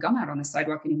spit my gum out on the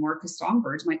sidewalk anymore because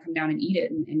songbirds might come down and eat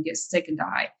it and get sick and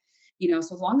die. So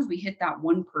as long as we hit that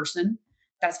one person,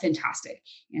 that's fantastic.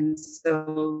 And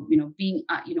so, being,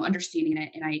 understanding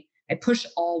it. And I push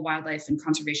all wildlife and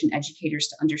conservation educators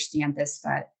to understand this,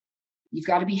 that you've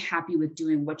got to be happy with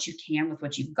doing what you can with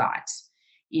what you've got.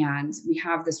 And we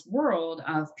have this world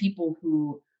of people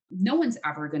who no one's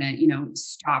ever going to,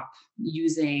 stop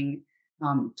using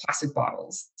plastic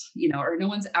bottles, or no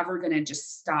one's ever going to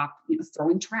just stop,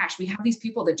 throwing trash. We have these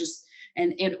people that just,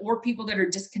 or people that are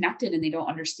disconnected and they don't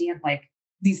understand like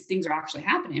these things are actually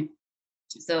happening.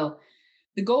 So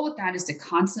the goal with that is to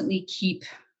constantly keep,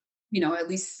 at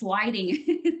least sliding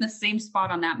in the same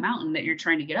spot on that mountain that you're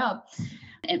trying to get up.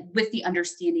 And with the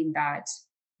understanding that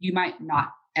you might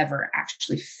not ever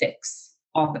actually fix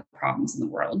all the problems in the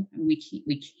world. And we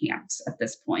can't at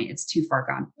this point, it's too far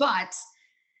gone. But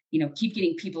keep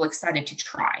getting people excited to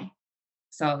try.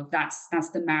 So that's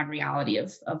the mad reality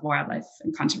of wildlife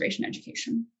and conservation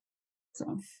education. So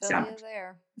Feel sad. you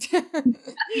there.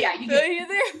 Yeah, you Feel get you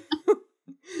there.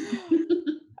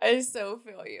 I so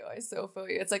feel you. I so feel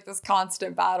you. It's like this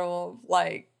constant battle of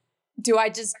like, do I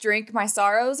just drink my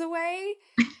sorrows away?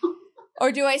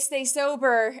 Or do I stay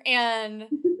sober and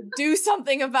do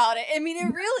something about it? I mean,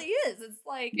 it really is. It's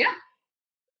like, yeah.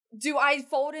 do I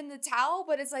fold in the towel?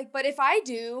 But it's like, but if I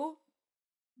do,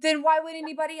 then why would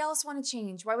anybody else want to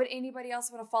change? Why would anybody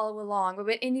else want to follow along? Why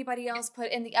would anybody else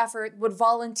put in the effort, would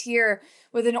volunteer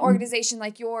with an organization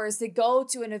like yours to go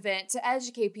to an event, to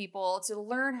educate people, to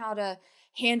learn how to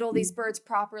handle these birds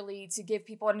properly, to give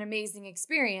people an amazing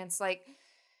experience? Like,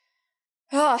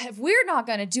 if we're not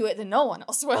going to do it, then no one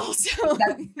else will. So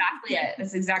That's exactly it.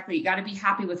 That's exactly. You got to be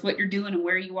happy with what you're doing and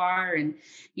where you are, and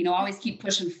always keep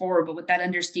pushing forward. But with that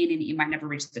understanding that you might never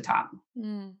reach the top.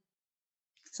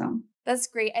 So that's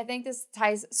great. I think this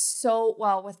ties so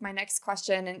well with my next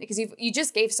question, and because you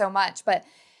just gave so much. But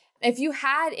if you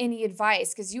had any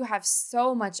advice, because you have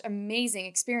so much amazing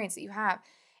experience that you have,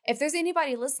 if there's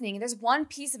anybody listening, there's one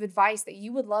piece of advice that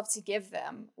you would love to give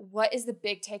them, what is the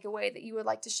big takeaway that you would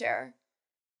like to share?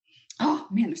 Oh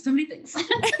man, there's so many things.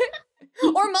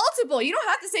 Or multiple. You don't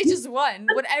have to say just one.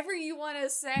 Whatever you want to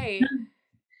say.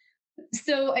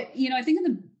 So, I think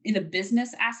in the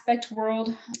business aspect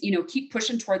world, keep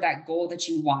pushing toward that goal that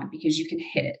you want, because you can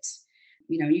hit it.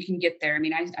 You can get there. I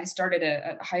mean, I started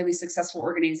a highly successful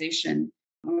organization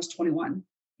when I was 21,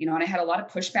 and I had a lot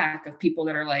of pushback of people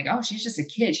that are like, oh, she's just a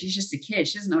kid. She's just a kid.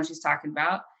 She doesn't know what she's talking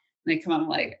about. And they come on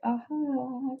like,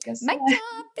 oh, I guess Mic drop,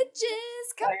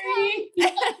 bitches. Come.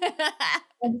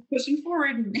 I'm pushing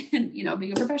forward and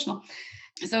being a professional.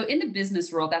 So in the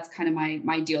business world, that's kind of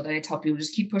my deal, that I tell people,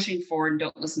 just keep pushing forward and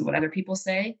don't listen to what other people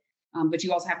say. But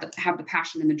you also have to have the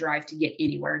passion and the drive to get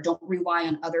anywhere. Don't rely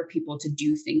on other people to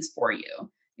do things for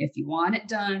you. If you want it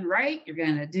done right, you're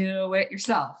going to do it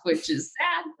yourself, which is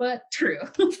sad, but true.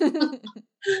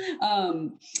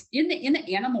 In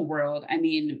the animal world, I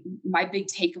mean, my big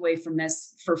takeaway from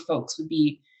this for folks would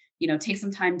be, take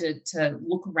some time to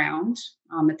look around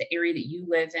at the area that you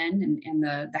live in, and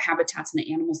the habitats and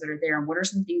the animals that are there. And what are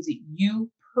some things that you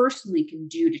personally can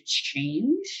do to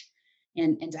change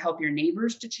and to help your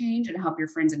neighbors to change and help your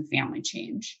friends and family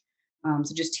change.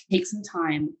 So just take some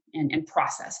time and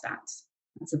process that.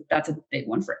 That's a big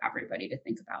one for everybody to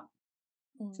think about.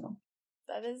 So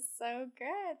that is so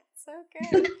good. So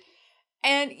good.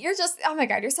 And you're just, oh my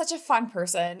God, you're such a fun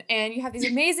person, and you have these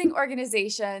amazing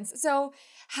organizations. So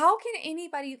how can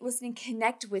anybody listening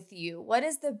connect with you? What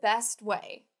is the best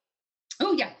way?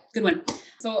 Oh yeah, good one.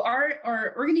 So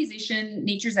our organization,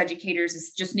 Nature's Educators, is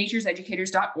just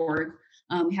natureseducators.org.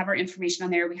 We have our information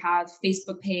on there. We have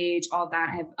Facebook page, all that.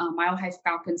 I have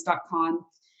milehighfalcons.com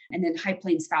and then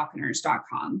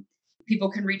highplainsfalconers.com. People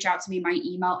can reach out to me. My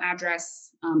email address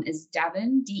is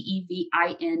Devin,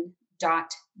 DEVIN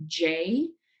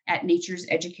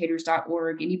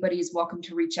 .j@natureseducators.org. Anybody is welcome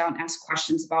to reach out and ask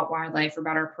questions about wildlife or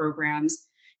about our programs.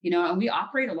 And we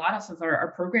operate a lot off of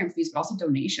our program fees, but also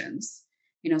donations.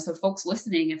 So folks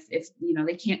listening, if they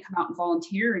can't come out and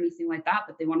volunteer or anything like that,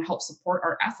 but they want to help support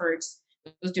our efforts,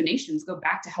 those donations go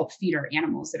back to help feed our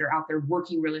animals that are out there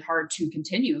working really hard to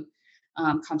continue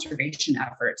conservation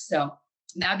efforts. So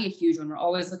that'd be a huge one. We're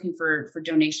always looking for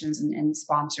donations and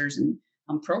sponsors and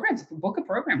programs. If you book a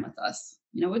program with us,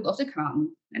 we'd love to come out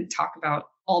and talk about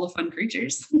all the fun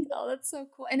creatures. Oh, that's so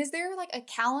cool. And is there like a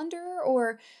calendar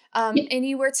or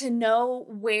anywhere to know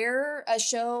where a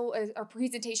show or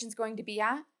presentation is going to be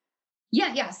at?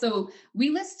 Yeah. So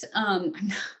we list, I'm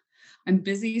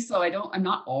busy, so I'm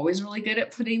not always really good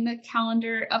at putting the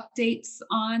calendar updates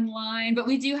online, but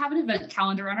we do have an event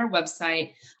calendar on our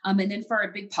website. And then for our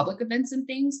big public events and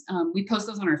things, we post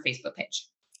those on our Facebook page.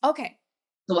 Okay.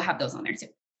 So we'll have those on there too.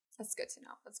 That's good to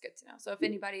know. So if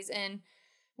anybody's in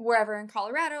wherever in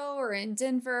Colorado or in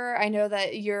Denver, I know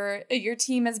that your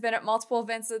team has been at multiple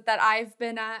events that I've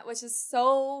been at, which is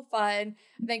so fun.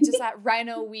 I think just at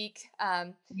Rhino Week,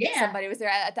 somebody was there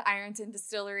at the Ironton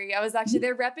Distillery. I was actually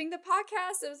there repping the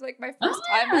podcast. It was like my first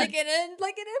time like an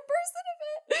in-person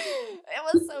event. It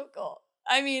was so cool.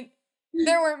 I mean,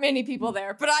 there weren't many people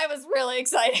there, but I was really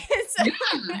excited.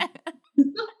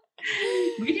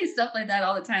 We do stuff like that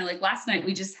all the time. Like last night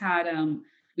we just had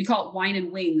we call it Wine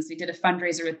and Wings. We did a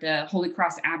fundraiser at the Holy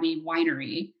Cross Abbey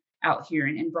Winery out here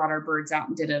and brought our birds out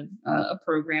and did a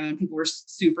program, and people were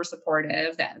super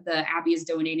supportive. That the Abbey is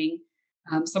donating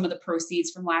some of the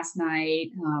proceeds from last night.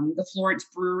 The Florence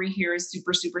Brewery here is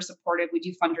super supportive. We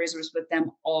do fundraisers with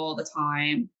them all the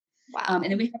time. Wow. And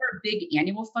then we have our big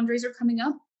annual fundraiser coming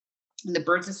up. And the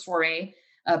Birds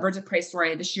of Prey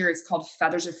soiree this year is called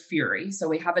Feathers of Fury. So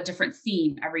we have a different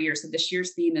theme every year. So this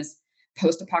year's theme is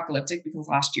post-apocalyptic because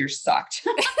last year sucked.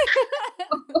 We're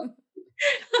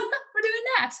doing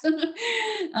that.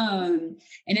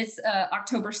 And it's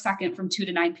October 2nd from 2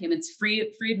 to 9 p.m. It's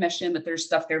free admission, but there's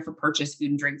stuff there for purchase,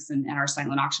 food and drinks, and our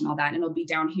silent auction, all that. And it'll be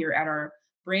down here at our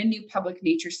brand new public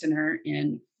nature center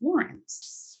in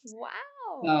Florence. Wow.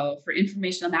 So for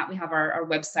information on that, we have our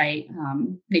website,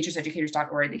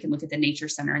 natureseducators.org. They can look at the nature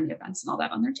center and the events and all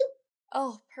that on there too.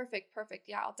 Oh, perfect. Perfect.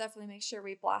 Yeah, I'll definitely make sure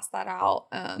we blast that out.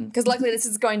 Because luckily this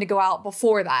is going to go out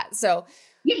before that. So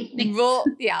we'll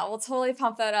totally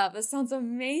pump that up. This sounds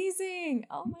amazing.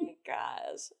 Oh my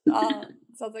gosh.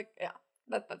 Sounds like, yeah,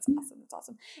 that's awesome. That's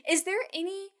awesome. Is there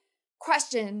any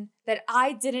question that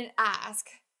I didn't ask?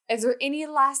 Is there any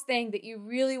last thing that you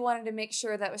really wanted to make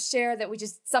sure that was shared that we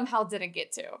just somehow didn't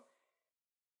get to?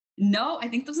 No, I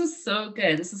think this is so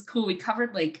good. This is cool. We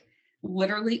covered like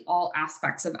literally all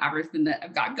aspects of everything that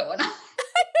I've got going on.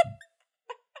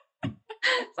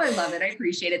 So I love it. I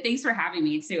appreciate it. Thanks for having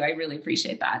me too. I really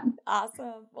appreciate that.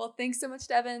 Awesome. Well, thanks so much,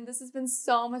 Devin. This has been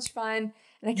so much fun.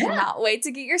 And I cannot wait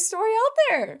to get your story out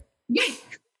there. Yay.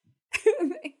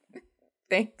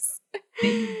 Thanks.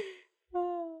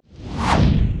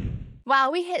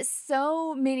 Wow, we hit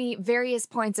so many various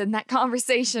points in that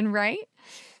conversation, right?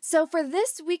 So for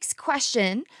this week's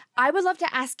question, I would love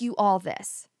to ask you all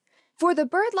this. For the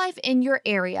bird life in your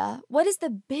area, what is the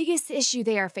biggest issue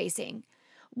they are facing?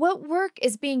 What work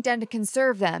is being done to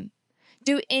conserve them?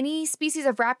 Do any species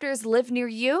of raptors live near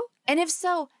you? And if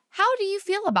so, how do you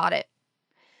feel about it?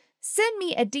 Send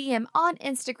me a DM on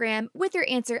Instagram with your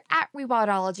answer at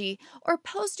Rewildology or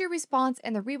post your response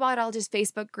in the Rewildologist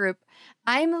Facebook group.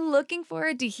 I'm looking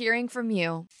forward to hearing from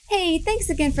you. Hey, thanks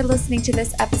again for listening to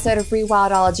this episode of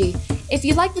Rewildology. If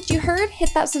you like what you heard, hit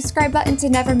that subscribe button to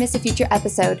never miss a future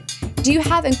episode. Do you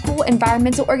have a cool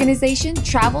environmental organization,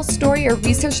 travel, story, or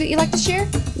research that you'd like to share?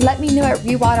 Let me know at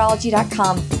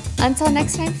rewildology.com. Until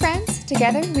next time, friends,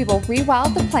 together we will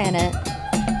rewild the planet.